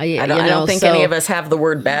 I don't think any of us have the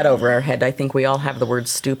word bad over our head. I think we all have the word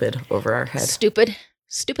stupid over our head. Stupid.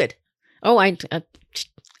 Oh,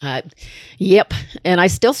 yep. And I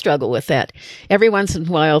still struggle with that. Every once in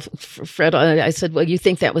a while, Fred, I said, well, you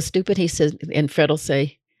think that was stupid? He says, and Fred will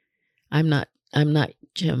say, I'm not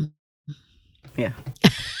Jim. Yeah.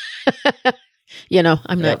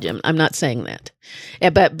 I'm not Jim. I'm not saying that.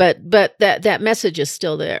 But that message is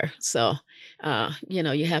still there. So,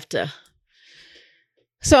 you have to.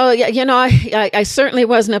 So, I certainly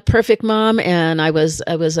wasn't a perfect mom, and I was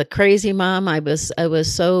a crazy mom. I was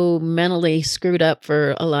so mentally screwed up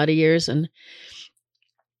for a lot of years, and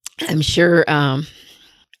I'm sure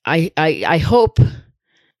I hope,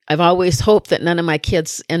 I've always hoped that none of my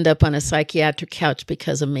kids end up on a psychiatric couch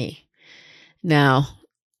because of me. Now,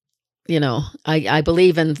 I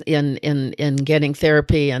believe in getting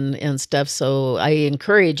therapy and stuff, so I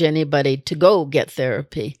encourage anybody to go get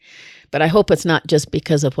therapy. But I hope it's not just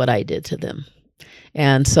because of what I did to them.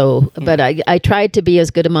 And so, but I tried to be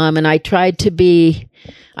as good a mom, and I've tried to be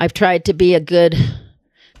a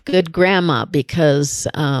good grandma, because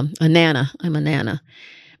I'm a nana,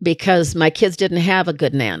 because my kids didn't have a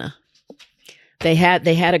good nana. They had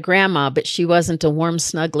a grandma, but she wasn't a warm,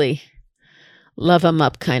 snuggly, love 'em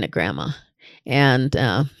up kind of grandma. And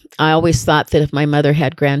I always thought that if my mother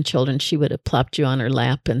had grandchildren, she would have plopped you on her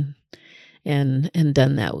lap and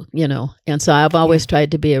done that, And so I've always tried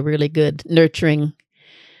to be a really good, nurturing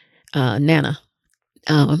nana.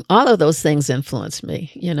 All of those things influenced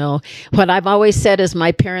me. What I've always said is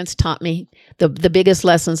my parents taught me, the biggest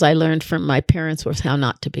lessons I learned from my parents was how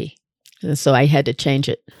not to be. And so I had to change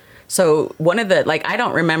it. So one of the, I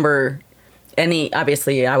don't remember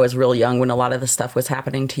obviously I was real young when a lot of this stuff was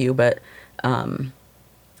happening to you, but,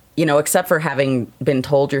 except for having been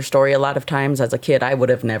told your story a lot of times as a kid, I would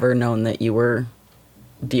have never known that you were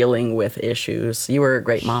dealing with issues. You were a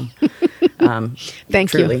great mom.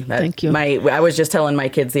 Thank you. Thank you. I was just telling my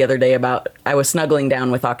kids the other day I was snuggling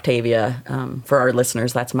down with Octavia. For our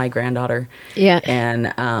listeners, that's my granddaughter. Yeah.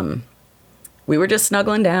 And we were just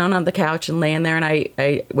snuggling down on the couch and laying there. And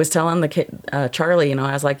I was telling the kid, Charlie,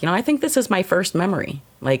 I was like, I think this is my first memory.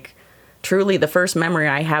 Truly the first memory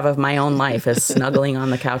I have of my own life is snuggling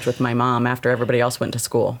on the couch with my mom after everybody else went to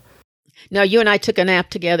school. No, you and I took a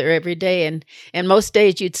nap together every day, and most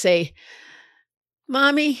days you'd say,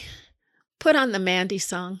 Mommy, put on the Mandy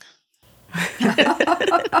song.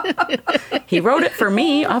 He wrote it for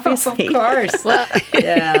me, obviously. Of course. Well,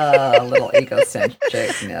 yeah, a little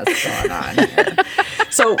egocentricness going on here.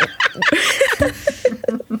 So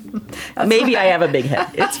maybe I have a big head.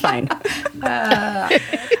 It's fine.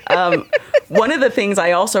 One of the things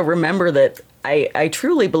I also remember that I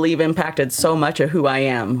truly believe impacted so much of who I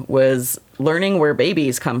am was learning where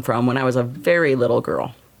babies come from when I was a very little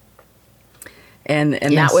girl. And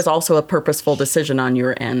yes. That was also a purposeful decision on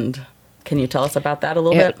your end. Can you tell us about that a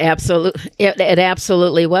little bit? Absolutely. It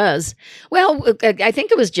absolutely was. Well, I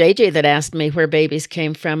think it was JJ that asked me where babies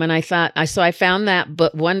came from. And I found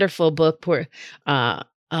that wonderful book where,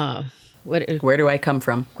 Where Do I Come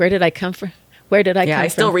From? Where did I come from? Where did I come from? Yeah, I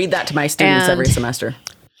still read that to my students every semester.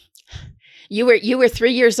 You were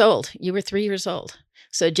 3 years old. You were 3 years old.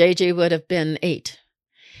 So JJ would have been 8.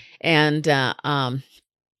 And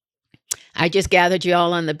I just gathered you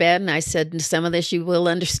all on the bed, and I said, some of this you will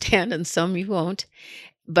understand and some you won't.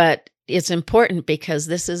 But it's important because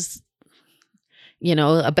this is,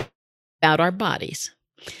 about our bodies.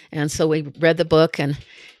 And so we read the book, and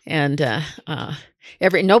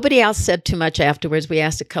nobody else said too much afterwards. We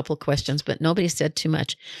asked a couple questions, but nobody said too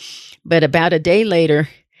much. But about a day later,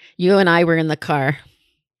 you and I were in the car,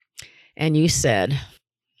 and you said,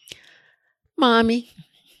 Mommy,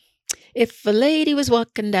 if a lady was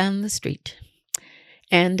walking down the street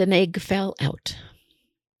and an egg fell out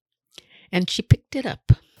and she picked it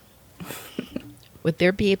up, would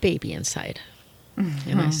there be a baby inside?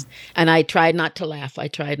 Mm-hmm. And I tried not to laugh.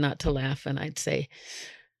 And I'd say,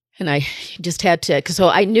 and I just had to, so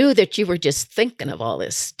I knew that you were just thinking of all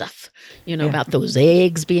this stuff, about those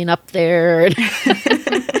eggs being up there.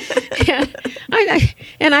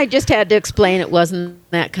 And I just had to explain it wasn't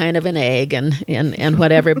that kind of an egg and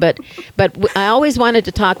whatever. But I always wanted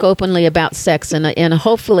to talk openly about sex, and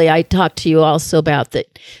hopefully I talked to you also about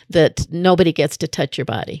that nobody gets to touch your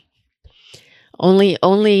body.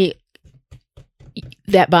 Only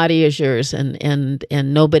that body is yours, and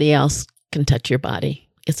nobody else can touch your body.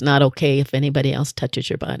 It's not okay if anybody else touches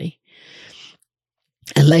your body,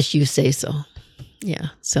 unless you say so. Yeah.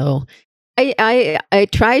 So I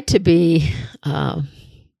try to be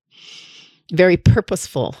very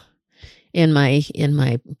purposeful in my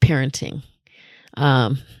parenting.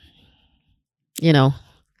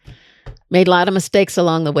 Made a lot of mistakes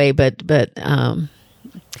along the way, but Well,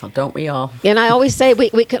 don't we all? and I always say we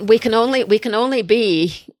can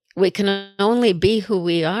only be who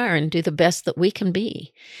we are and do the best that we can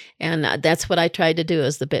be, and that's what I tried to do,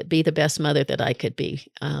 is be the best mother that I could be.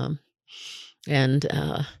 There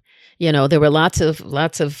were lots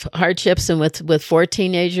of hardships, and with 4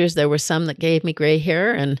 teenagers, there were some that gave me gray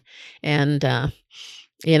hair, and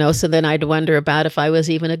so then I'd wonder about if I was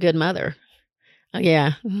even a good mother.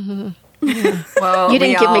 Yeah. Well, You didn't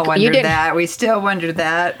we give me- all you wonder didn't- that. We still wonder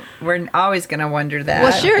that. We're always going to wonder that.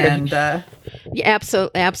 Well, sure. And Yeah,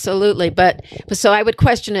 absolutely. But so I would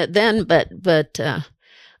question it then, but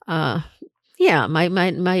yeah,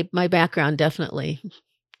 my background definitely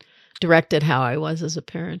directed how I was as a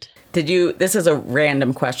parent. This is a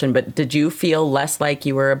random question, but did you feel less like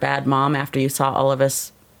you were a bad mom after you saw all of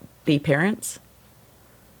us be parents?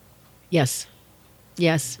 Yes.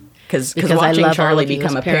 Because Because I watching love all Charlie of you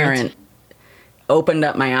become as a parent parents. opened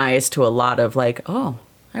up my eyes to a lot of like, oh,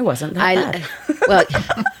 I wasn't that bad.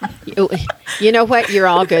 Well, you know what? You're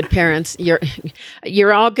all good parents.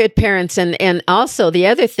 You're all good parents, and also the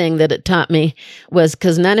other thing that it taught me was,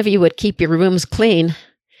 because none of you would keep your rooms clean,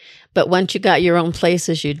 but once you got your own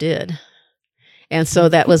places, you did. And so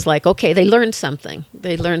that was like, okay, they learned something.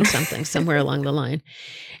 Somewhere along the line.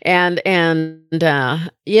 And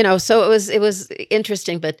so it was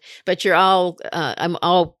interesting, but you're all,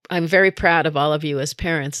 I'm very proud of all of you as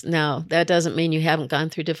parents. Now, that doesn't mean you haven't gone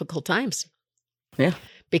through difficult times. Yeah.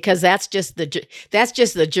 Because that's just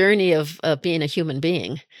the journey of being a human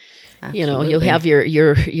being. Absolutely. You'll have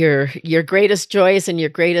your greatest joys and your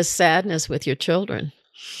greatest sadness with your children.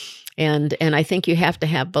 And I think you have to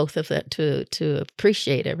have both of that to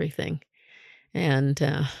appreciate everything. And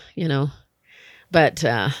but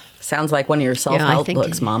Sounds like one of your self-help think-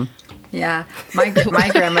 books, Mom. yeah, my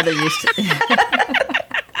grandmother used to.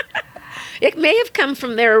 it may have come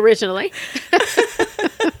from there originally.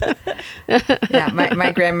 Yeah,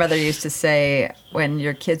 my grandmother used to say, when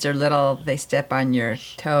your kids are little, they step on your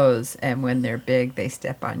toes, and when they're big, they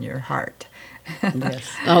step on your heart. Yes.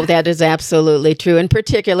 Oh, that is absolutely true. And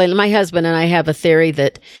particularly, my husband and I have a theory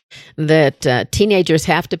that teenagers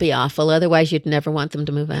have to be awful, otherwise you'd never want them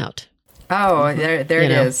to move out. Oh, there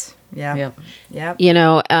it is. Yeah. Yep.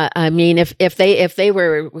 I mean, if they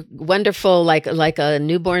were wonderful, like a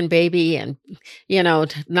newborn baby, and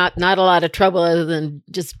not a lot of trouble other than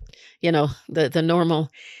just the normal,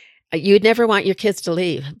 you'd never want your kids to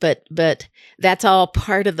leave. But that's all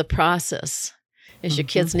part of the process. Is your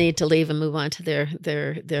kids need to leave and move on to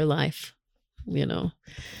their life,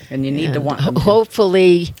 And you need to want them to.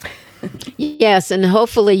 hopefully. Yes, and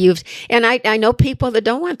hopefully and I know people that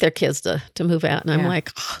don't want their kids to move out, and I'm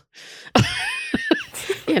like,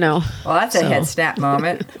 Well, that's a head snap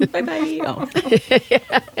moment. Bye-bye. Oh.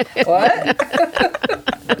 What?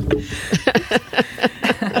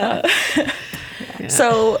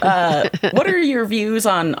 So, what are your views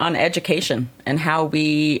on education and how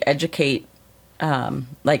we educate,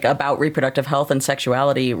 about reproductive health and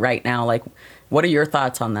sexuality right now? Like, what are your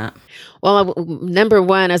thoughts on that? Well, number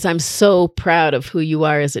one is I'm so proud of who you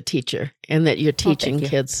are as a teacher, and that you're teaching you.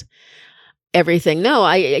 kids everything. No,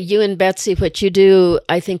 you and Betsy, what you do,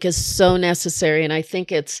 I think is so necessary, and I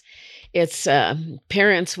think it's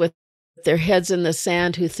parents with their heads in the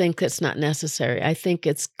sand who think it's not necessary. I think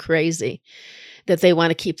it's crazy that they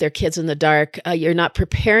want to keep their kids in the dark. You're not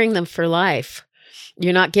preparing them for life.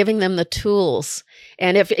 You're not giving them the tools.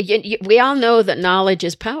 And we all know that knowledge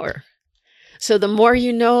is power. So the more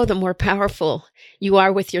you know, the more powerful you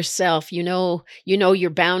are with yourself. You know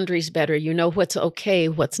your boundaries better. You know what's okay,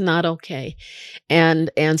 what's not okay.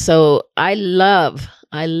 And so I love,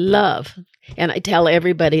 and I tell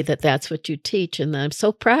everybody that that's what you teach, and I'm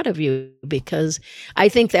so proud of you, because I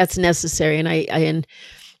think that's necessary. And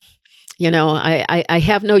I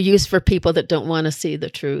have no use for people that don't want to see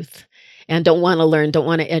the truth and don't want to learn, don't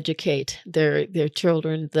want to educate their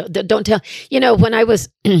children. Don't tell. When I was,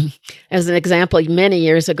 as an example, many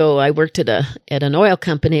years ago, I worked at an oil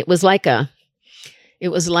company. It was like a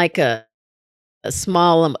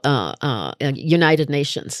small United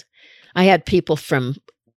Nations. I had people from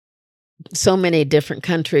so many different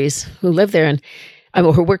countries who lived there and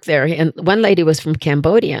who worked there. And one lady was from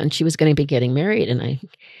Cambodia, and she was going to be getting married.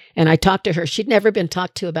 And I talked to her. She'd never been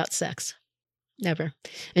talked to about sex. never.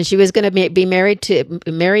 And she was going to be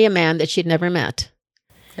marry a man that she'd never met.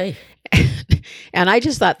 Hey. And I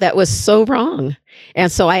just thought that was so wrong.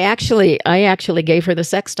 And so I actually gave her the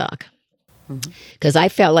sex talk because I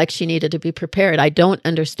felt like she needed to be prepared. I don't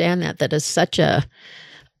understand that. That's such a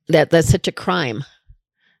crime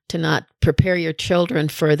to not prepare your children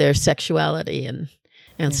for their sexuality and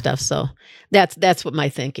stuff. So that's what my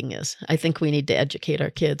thinking is. I think we need to educate our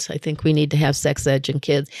kids. I think we need to have sex ed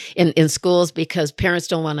in schools because parents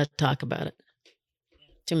don't want to talk about it.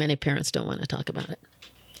 Too many parents don't want to talk about it.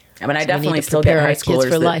 I mean, I definitely still get high schoolers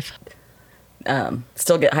for life.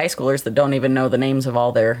 Still get high schoolers that don't even know the names of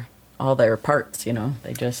all their parts. You know,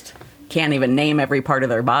 they just can't even name every part of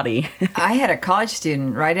their body. I had a college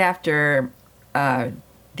student right after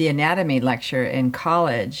the anatomy lecture in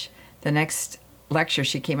college. The next lecture,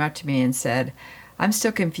 she came up to me and said, "I'm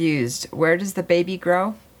still confused. Where does the baby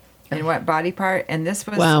grow? In what body part?" And this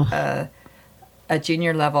was a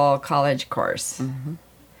junior level college course. Mm-hmm.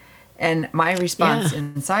 And my response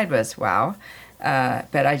inside was, wow.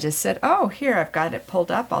 But I just said, oh, here, I've got it pulled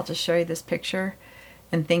up. I'll just show you this picture.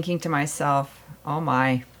 And thinking to myself, oh,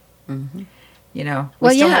 my. Mm-hmm. You know,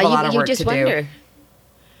 we still have a lot of work to do.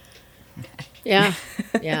 Yeah,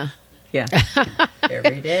 yeah. Yeah.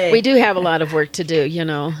 Every day. We do have a lot of work to do, you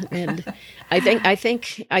know. And I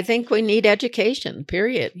think we need education,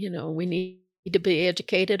 period. You know, we need to be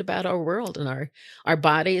educated about our world and our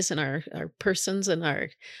bodies and our persons and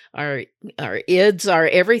our ids, our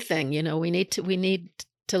everything. You know, we need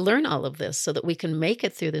to learn all of this so that we can make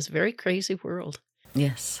it through this very crazy world.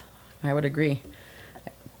 Yes, I would agree.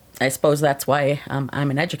 I suppose that's why I'm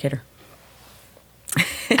an educator.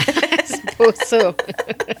 I suppose so.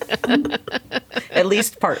 At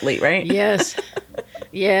least partly, right? Yes.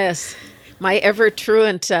 My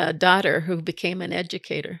ever-truant daughter who became an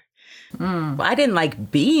educator. Well, I didn't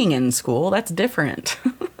like being in school. That's different.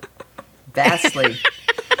 Vastly.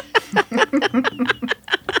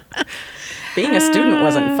 Being a student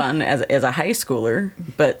wasn't fun as a high schooler,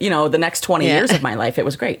 but, you know, the next 20 years of my life, it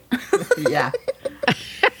was great. Yeah.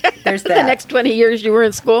 There's that. The next 20 years you were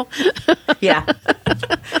in school? Yeah.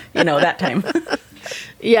 You know, that time.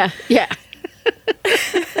 Yeah.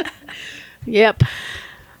 Yep.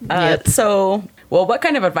 So, well, what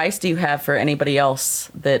kind of advice do you have for anybody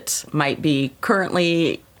else that might be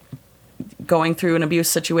currently going through an abuse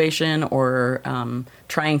situation or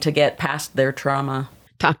trying to get past their trauma?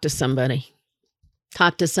 Talk to somebody.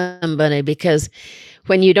 Talk to somebody, because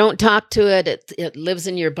when you don't talk to it, it lives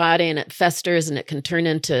in your body and it festers, and it can turn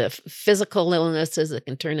into physical illnesses. It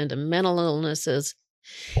can turn into mental illnesses.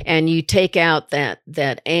 And you take out that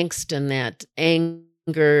angst and that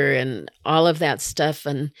anger and all of that stuff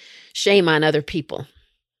and shame on other people.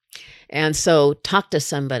 And so talk to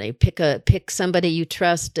somebody. Pick somebody you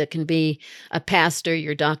trust. It can be a pastor,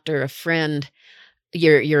 your doctor, a friend,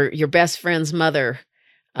 your best friend's mother,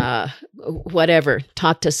 whatever.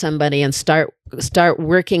 Talk to somebody and start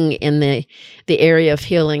working in the area of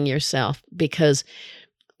healing yourself, because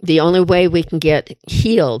the only way we can get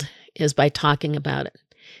healed is by talking about it.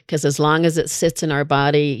 Because as long as it sits in our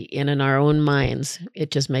body and in our own minds,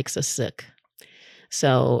 it just makes us sick.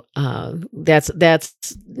 So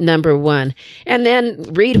that's number one. And then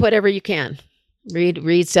read whatever you can.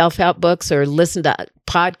 Read self-help books or listen to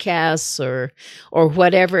podcasts or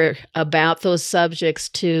whatever about those subjects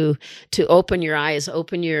to open your eyes,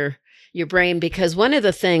 open your brain. Because one of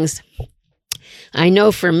the things I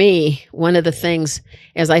know for me, one of the things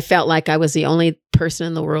is I felt like I was the only person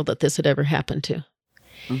in the world that this had ever happened to.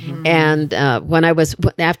 Mm-hmm. And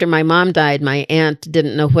after my mom died, my aunt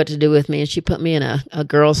didn't know what to do with me, and she put me in a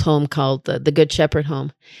girls' home called the Good Shepherd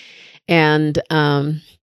Home. And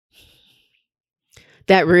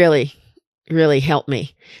that really, really helped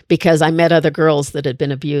me, because I met other girls that had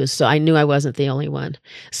been abused, so I knew I wasn't the only one.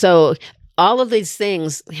 So all of these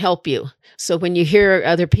things help you. So when you hear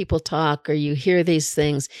other people talk or you hear these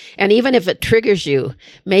things, and even if it triggers you,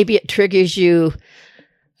 maybe it triggers you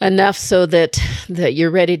enough so that you're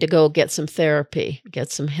ready to go get some therapy,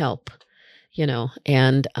 get some help, you know.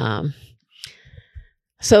 And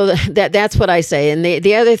so that's what I say. And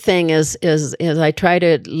the other thing is I try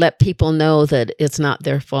to let people know that it's not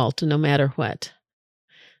their fault, no matter what.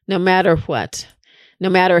 No matter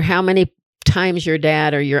how many times your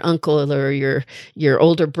dad or your uncle or your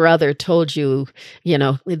older brother told you, you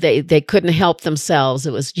know, they couldn't help themselves.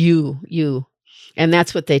 It was you. And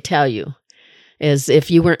that's what they tell you. Is if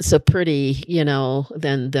you weren't so pretty, you know,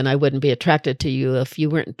 then I wouldn't be attracted to you. If you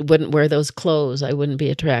wouldn't wear those clothes, I wouldn't be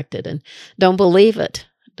attracted. And don't believe it.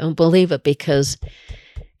 Don't believe it, because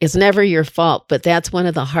it's never your fault. But that's one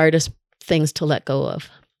of the hardest things to let go of,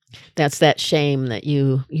 That's that shame that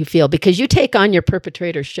you feel because you take on your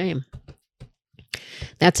perpetrator's shame.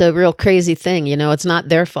 That's a real crazy thing. It's not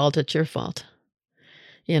their fault. It's your fault.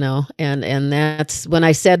 And that's when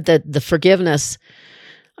I said that the forgiveness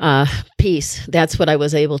piece, that's what I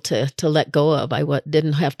was able to let go of. I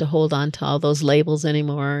didn't have to hold on to all those labels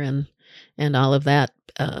anymore and all of that,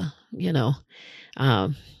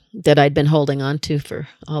 that I'd been holding on to for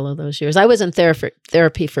all of those years. I was in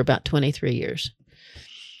therapy for about 23 years.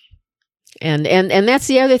 And that's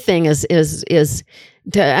the other thing is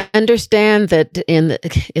to understand that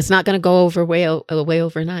it's not going to go away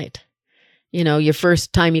overnight. Your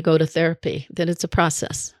first time you go to therapy, that it's a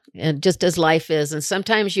process, and just as life is. And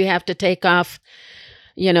sometimes you have to take off,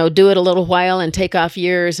 do it a little while and take off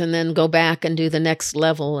years and then go back and do the next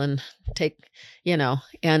level and take,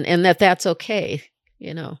 and that's okay.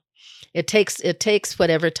 It takes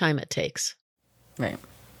whatever time it takes. Right.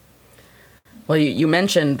 Well, you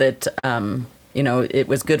mentioned that, it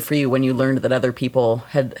was good for you when you learned that other people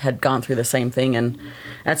had gone through the same thing. And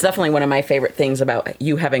that's definitely one of my favorite things about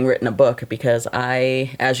you having written a book, because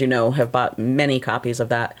I, as you know, have bought many copies of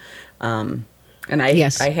that. And I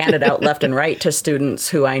hand it out left and right to students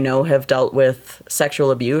who I know have dealt with sexual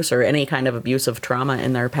abuse or any kind of abusive trauma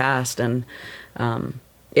in their past. And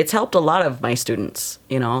it's helped a lot of my students,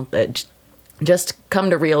 that just come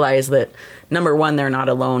to realize that, number one, they're not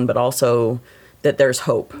alone, but also that there's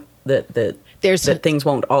hope, that things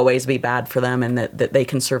won't always be bad for them, and that they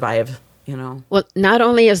can survive, Well, not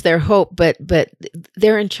only is there hope, but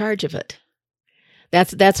they're in charge of it.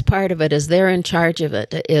 That's part of it, is they're in charge of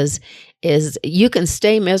it, is you can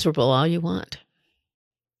stay miserable all you want.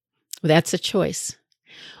 That's a choice.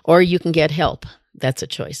 Or you can get help. That's a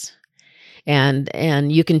choice.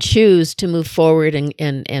 And you can choose to move forward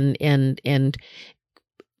and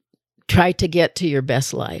try to get to your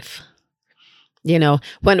best life.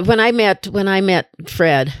 When I met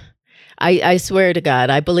Fred, I swear to God,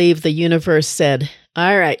 I believe the universe said,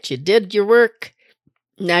 "All right, you did your work.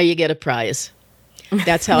 Now you get a prize."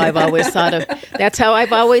 That's how I've always thought of. That's how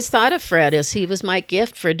I've always thought of Fred, is he was my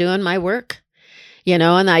gift for doing my work.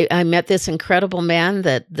 And I met this incredible man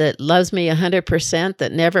that loves me 100%,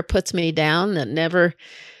 that never puts me down, that never,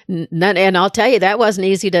 and I'll tell you, that wasn't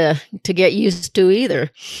easy to get used to either.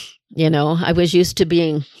 I was used to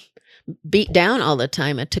being beat down all the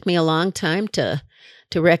time. It took me a long time to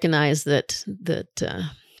recognize that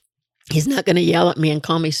he's not going to yell at me and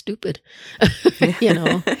call me stupid,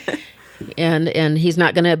 and he's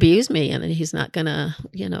not going to abuse me, and he's not going to,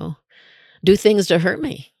 do things to hurt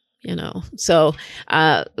me. So,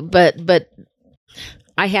 but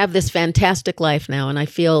I have this fantastic life now, and I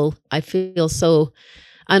feel so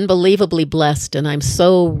unbelievably blessed, and I'm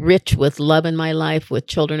so rich with love in my life, with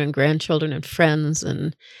children and grandchildren and friends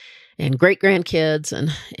and great grandkids,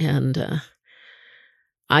 and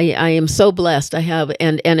I am so blessed. I have,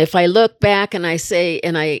 and if I look back and I say,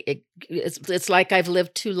 it's like I've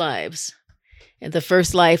lived two lives. And the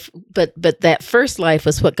first life, but that first life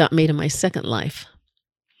was what got me to my second life.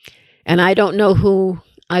 And I don't know who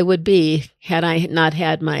I would be had I not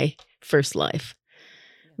had my first life.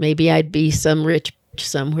 Maybe I'd be some rich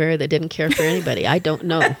somewhere that didn't care for anybody. I don't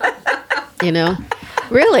know.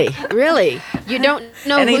 Really, you don't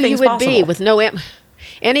know who you would be with no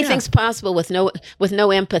anything's possible with no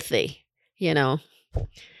empathy.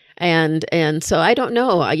 And so I don't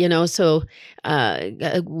know. So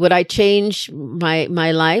would I change my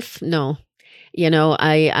life? No.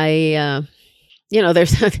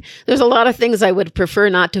 There's a lot of things I would prefer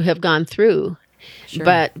not to have gone through, sure.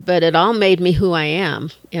 but it all made me who I am,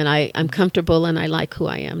 and I'm comfortable, and I like who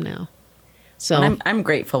I am now. So and I'm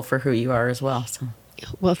grateful for who you are as well. So.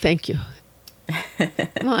 Well, thank you.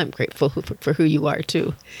 Well, I'm grateful for who you are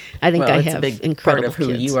too. I think I have a big incredible part of who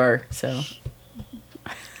kids. You are. So.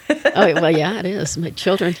 Oh well, yeah, it is. My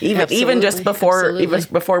children. Even just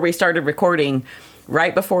before we started recording.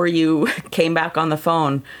 Right before you came back on the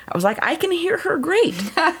phone, I was like, I can hear her great.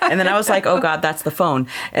 And then I was like, oh, God, that's the phone.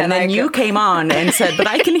 And then you came on and said, but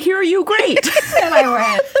I can hear you great. And I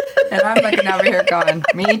went, and I'm looking over here going,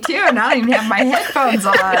 me too. And I don't even have my headphones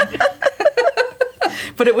on.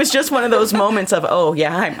 But it was just one of those moments of, oh,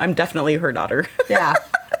 yeah, I'm definitely her daughter. Yeah.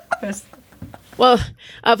 Well,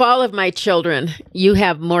 of all of my children, you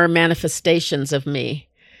have more manifestations of me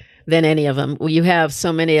than any of them. You have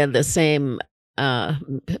so many of the same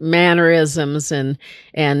mannerisms, and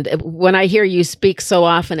when I hear you speak so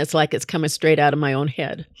often, it's like it's coming straight out of my own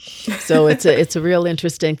head. So it's a real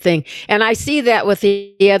interesting thing, and I see that with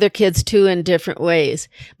the other kids too in different ways.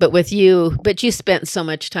 But with you, you spent so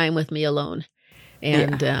much time with me alone,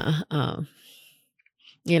 and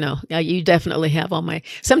You definitely have all my.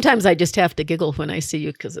 Sometimes I just have to giggle when I see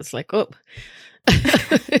you because it's like, oh.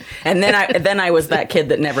 And then I was that kid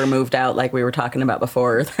that never moved out, like we were talking about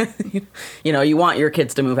before. You want your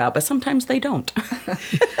kids to move out, but sometimes they don't.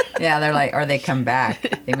 Yeah, they're like, or they come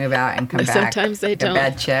back. They move out and come back. Sometimes they don't. A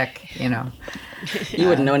bad check, You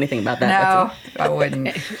wouldn't know anything about that. No, I wouldn't.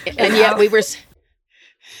 And yet we were.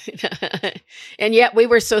 And yet we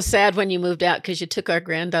were so sad when you moved out because you took our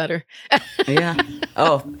granddaughter. Yeah.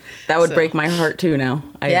 Oh, that would break my heart too now.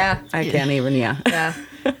 I can't even, Yeah.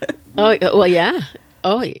 Oh, well, yeah.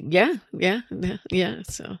 Oh, yeah.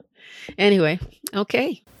 So anyway,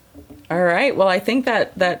 okay. All right. Well, I think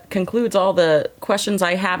that concludes all the questions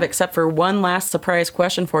I have, except for one last surprise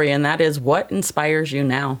question for you, and that is, what inspires you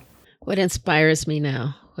now? What inspires me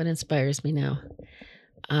now?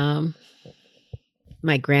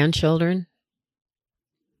 My grandchildren,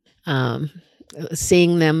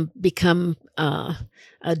 seeing them become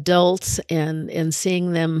adults and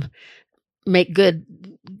seeing them make good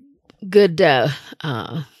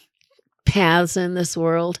paths in this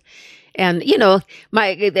world. And,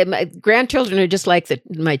 my grandchildren are just like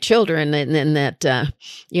my children, and that,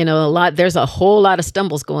 there's a whole lot of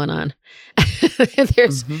stumbles going on.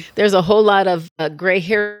 There's a whole lot of gray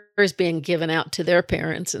hairs being given out to their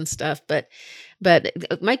parents and stuff. But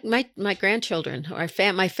my grandchildren or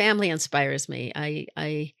my family inspires me.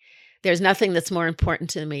 There's nothing that's more important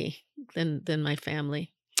to me than my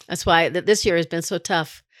family. That's why this year has been so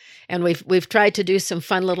tough. And we've tried to do some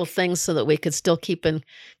fun little things so that we could still keep in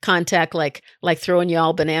contact, like throwing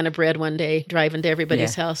y'all banana bread one day, driving to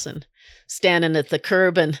everybody's house and standing at the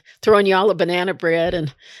curb and throwing y'all a banana bread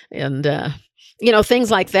and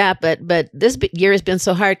things like that. But this year has been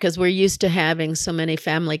so hard because we're used to having so many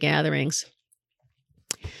family gatherings.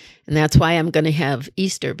 And that's why I'm going to have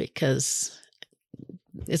Easter, because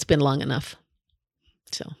it's been long enough.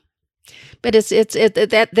 So, but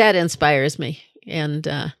that inspires me. And,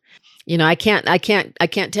 I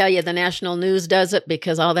can't tell you the national news does it,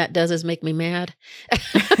 because all that does is make me mad,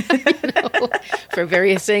 for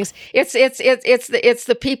various things. It's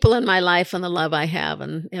the people in my life and the love I have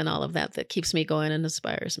and all of that keeps me going and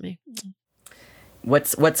inspires me.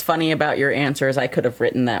 What's funny about your answer is I could have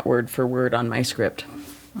written that word for word on my script,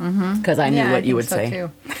 because I knew what you would say.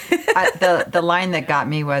 Too. The line that got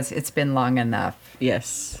me was, "It's been long enough."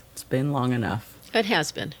 Yes, it's been long enough. It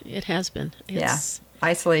has been.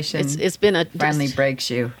 Isolation. It's been finally breaks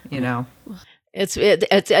you. It's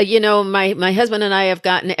my husband and I have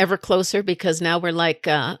gotten ever closer, because now we're like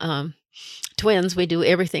twins. We do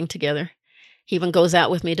everything together. He even goes out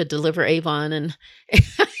with me to deliver Avon, and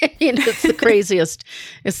it's the craziest.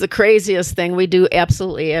 It's the craziest thing. We do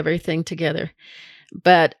absolutely everything together.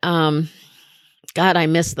 But God, I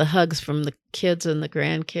miss the hugs from the kids and the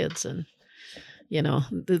grandkids, and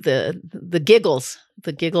the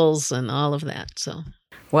giggles and all of that. So,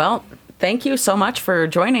 well, thank you so much for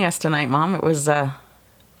joining us tonight, Mom. It was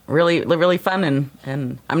really, really fun,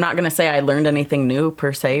 and I'm not going to say I learned anything new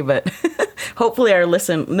per se, but hopefully our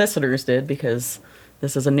listeners did, because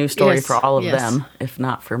this is a new story for all of them, if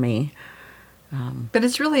not for me. But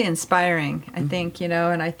it's really inspiring, I think,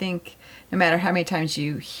 and I think no matter how many times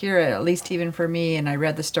you hear it, at least even for me, and I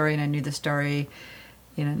read the story and I knew the story,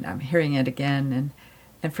 and I'm hearing it again,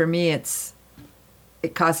 and for me it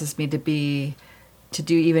causes me to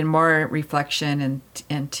do even more reflection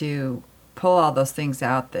and to pull all those things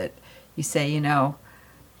out that you say,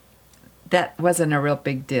 that wasn't a real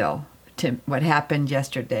big deal to what happened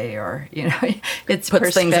yesterday, or it's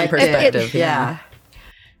puts things in perspective. Yeah.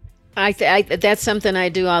 I that's something I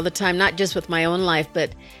do all the time, not just with my own life,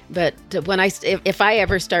 but when if I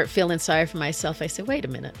ever start feeling sorry for myself, I say, wait a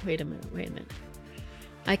minute.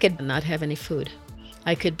 I could not have any food.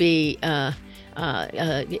 I could be at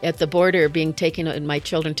the border my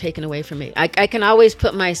children taken away from me. I can always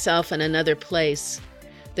put myself in another place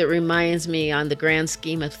that reminds me, on the grand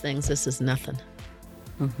scheme of things, this is nothing.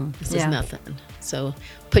 This is nothing. So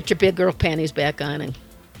put your big girl panties back on and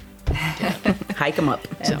hike them up.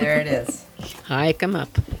 And there it is. Hike them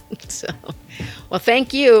up. So, well,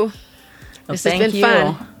 thank you. This has been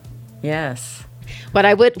fun. Yes. What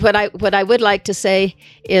I would like to say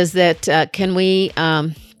is that can we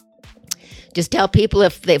just tell people,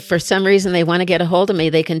 if they, for some reason, they want to get a hold of me,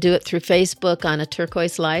 they can do it through Facebook on A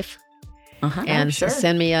Turquoise Life. And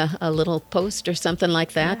send me a little post or something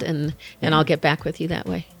like that, and I'll get back with you that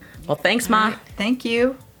way. Well, thanks, Ma. Right. Thank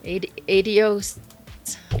you. Adios.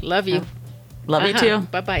 Love you. Love you too.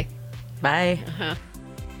 Bye-bye. Bye.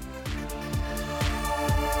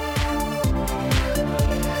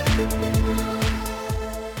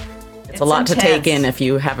 It's a lot to take in intense. if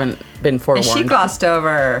you haven't been And forewarned. she glossed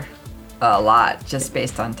over a lot just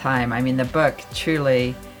based on time. I mean, the book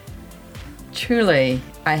truly,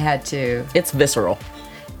 I had to. It's visceral.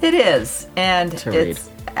 It is, and To read.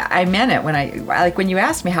 I meant it when you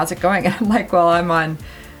asked me how's it going, and I'm like, well, I'm on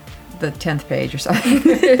the 10th page or something.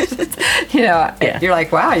 Yeah. You're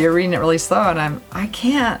like, wow, you're reading it really slow, and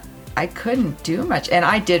I couldn't do much, and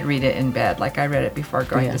I did read it in bed, like I read it before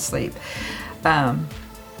going Yeah. to sleep,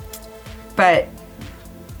 but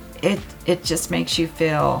it just makes you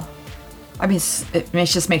feel. I mean,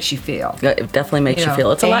 just makes you feel. It definitely makes you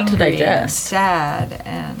feel. It's a lot to angry and digest. sad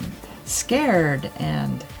and scared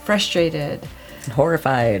and frustrated.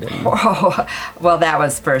 Horrified. Oh, well, that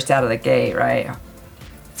was first out of the gate, right?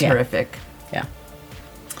 It's Yeah. horrific. Yeah.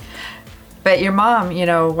 But your mom,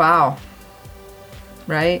 wow.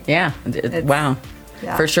 Right? Yeah. Wow.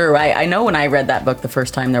 Yeah. For sure. I know when I read that book the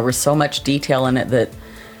first time, there was so much detail in it that,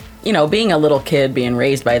 being a little kid, being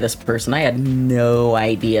raised by this person, I had no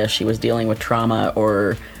idea she was dealing with trauma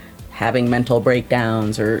or having mental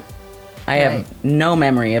breakdowns, or I Right. have no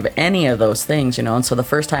memory of any of those things, And so the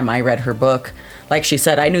first time I read her book, like she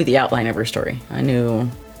said, I knew the outline of her story. I knew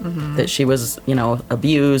that she was,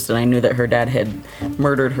 abused, and I knew that her dad had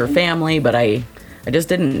murdered her family, but I just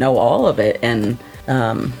didn't know all of it. And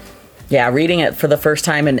reading it for the first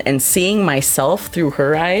time and seeing myself through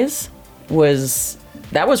her eyes was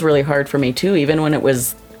really hard for me too, even when it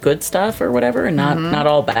was good stuff or whatever and not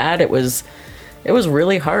all bad. It was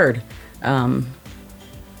really hard.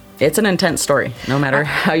 It's an intense story, no matter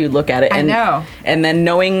how you look at it. I know. And then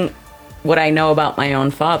knowing what I know about my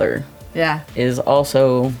own father Yeah. is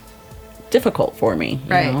also difficult for me.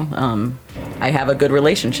 You Right. know? I have a good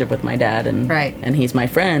relationship with my dad, and Right. and he's my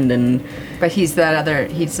friend, and But he's that other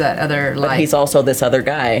but life. he's also this other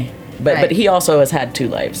guy. But Right. he also has had two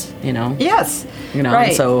lives. Yes.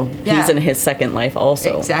 And so Yeah. he's in his second life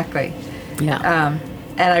also. Exactly. Yeah.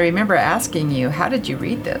 And I remember asking you, how did you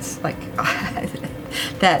read this? Like,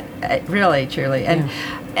 that really, truly. And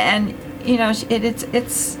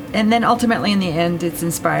it's, and then ultimately in the end, it's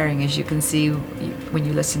inspiring, as you can see when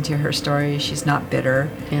you listen to her story. She's not bitter.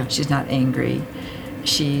 Yeah. She's not angry.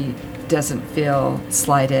 She doesn't feel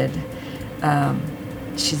slighted.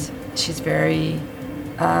 She's very,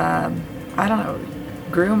 I don't know,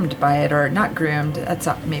 groomed by it, or not groomed. That's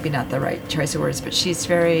maybe not the right choice of words, but she's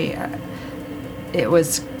very, it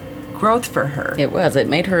was growth for her. It was. It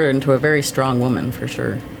made her into a very strong woman, for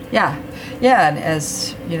sure. Yeah. And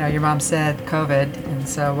as your mom said, COVID, and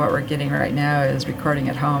so what we're getting right now is recording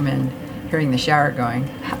at home and hearing the shower going.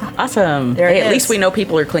 Awesome. There it Hey, at is. least we know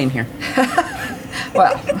people are clean here.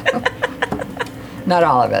 Well, not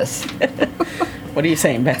all of us. What are you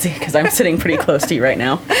saying, Betsy? Because I'm sitting pretty close to you right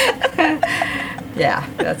now. Yeah,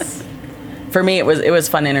 that's For me, it was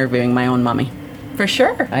fun interviewing my own mommy. for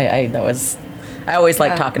sure. I always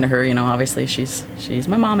like Yeah. talking to her. Obviously she's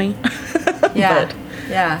my mommy. Yeah. But,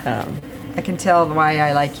 Yeah. I can tell why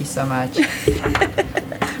I like you so much.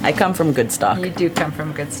 I come from good stock. You do come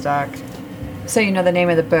from good stock. So the name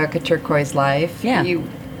of the book, A Turquoise Life. Yeah.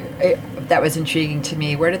 That was intriguing to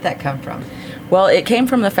me. Where did that come from? Well, it came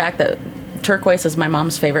from the fact that turquoise is my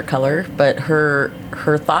mom's favorite color, but her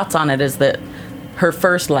thoughts on it is that her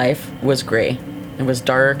first life was gray. It was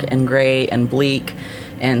dark and gray and bleak,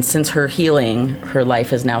 and since her healing, her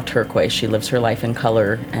life is now turquoise. She lives her life in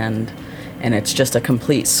color, and it's just a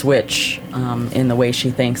complete switch in the way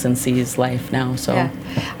she thinks and sees life now. So Yeah.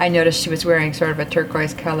 I noticed she was wearing sort of a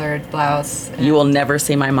turquoise colored blouse. you will never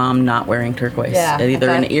see my mom not wearing turquoise. Yeah, I Either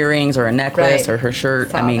in thought- earrings or a necklace Right. or her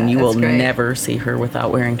shirt. Saw I mean, that. you will That's great. never see her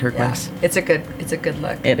without wearing Yeah. turquoise. It's a good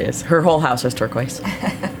look. It is. Her whole house is turquoise.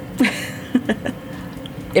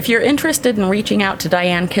 If you're interested in reaching out to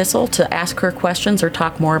Diane Kissel to ask her questions or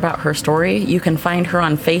talk more about her story, you can find her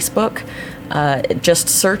on Facebook. Just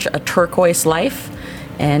search A Turquoise Life,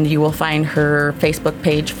 and you will find her Facebook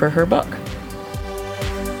page for her book.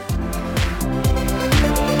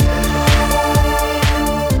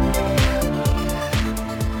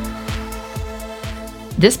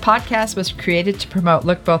 This podcast was created to promote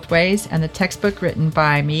Look Both Ways and the textbook written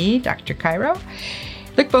by me, Dr. Cairo.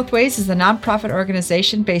 Look Both Ways is a nonprofit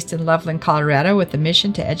organization based in Loveland, Colorado, with the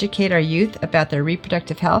mission to educate our youth about their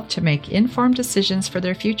reproductive health to make informed decisions for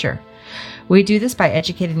their future. We do this by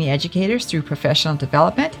educating the educators through professional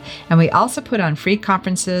development, and we also put on free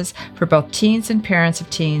conferences for both teens and parents of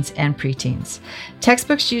teens and preteens.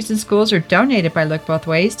 Textbooks used in schools are donated by Look Both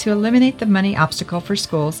Ways to eliminate the money obstacle for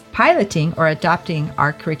schools piloting or adopting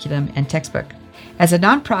our curriculum and textbook. As a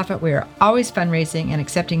nonprofit, we are always fundraising and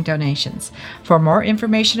accepting donations. For more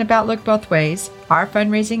information about Look Both Ways, our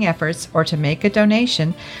fundraising efforts, or to make a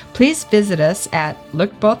donation, please visit us at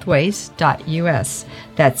lookbothways.us.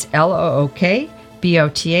 That's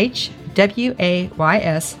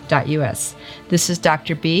LOOKBOTHWAYS.us. This is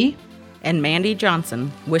Dr. B. And Mandy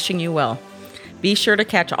Johnson, wishing you well. Be sure to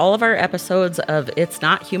catch all of our episodes of It's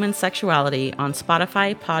Not Human Sexuality on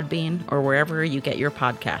Spotify, Podbean, or wherever you get your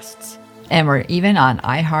podcasts. And we're even on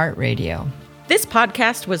iHeartRadio. This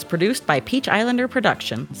podcast was produced by Peach Islander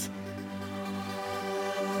Productions.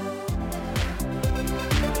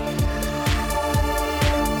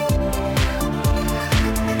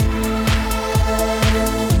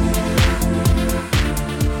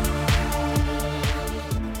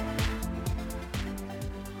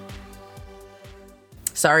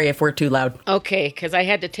 Sorry if we're too loud. Okay, because I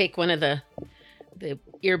had to take one of the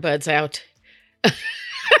earbuds out.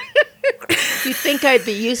 You'd think I'd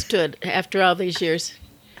be used to it after all these years.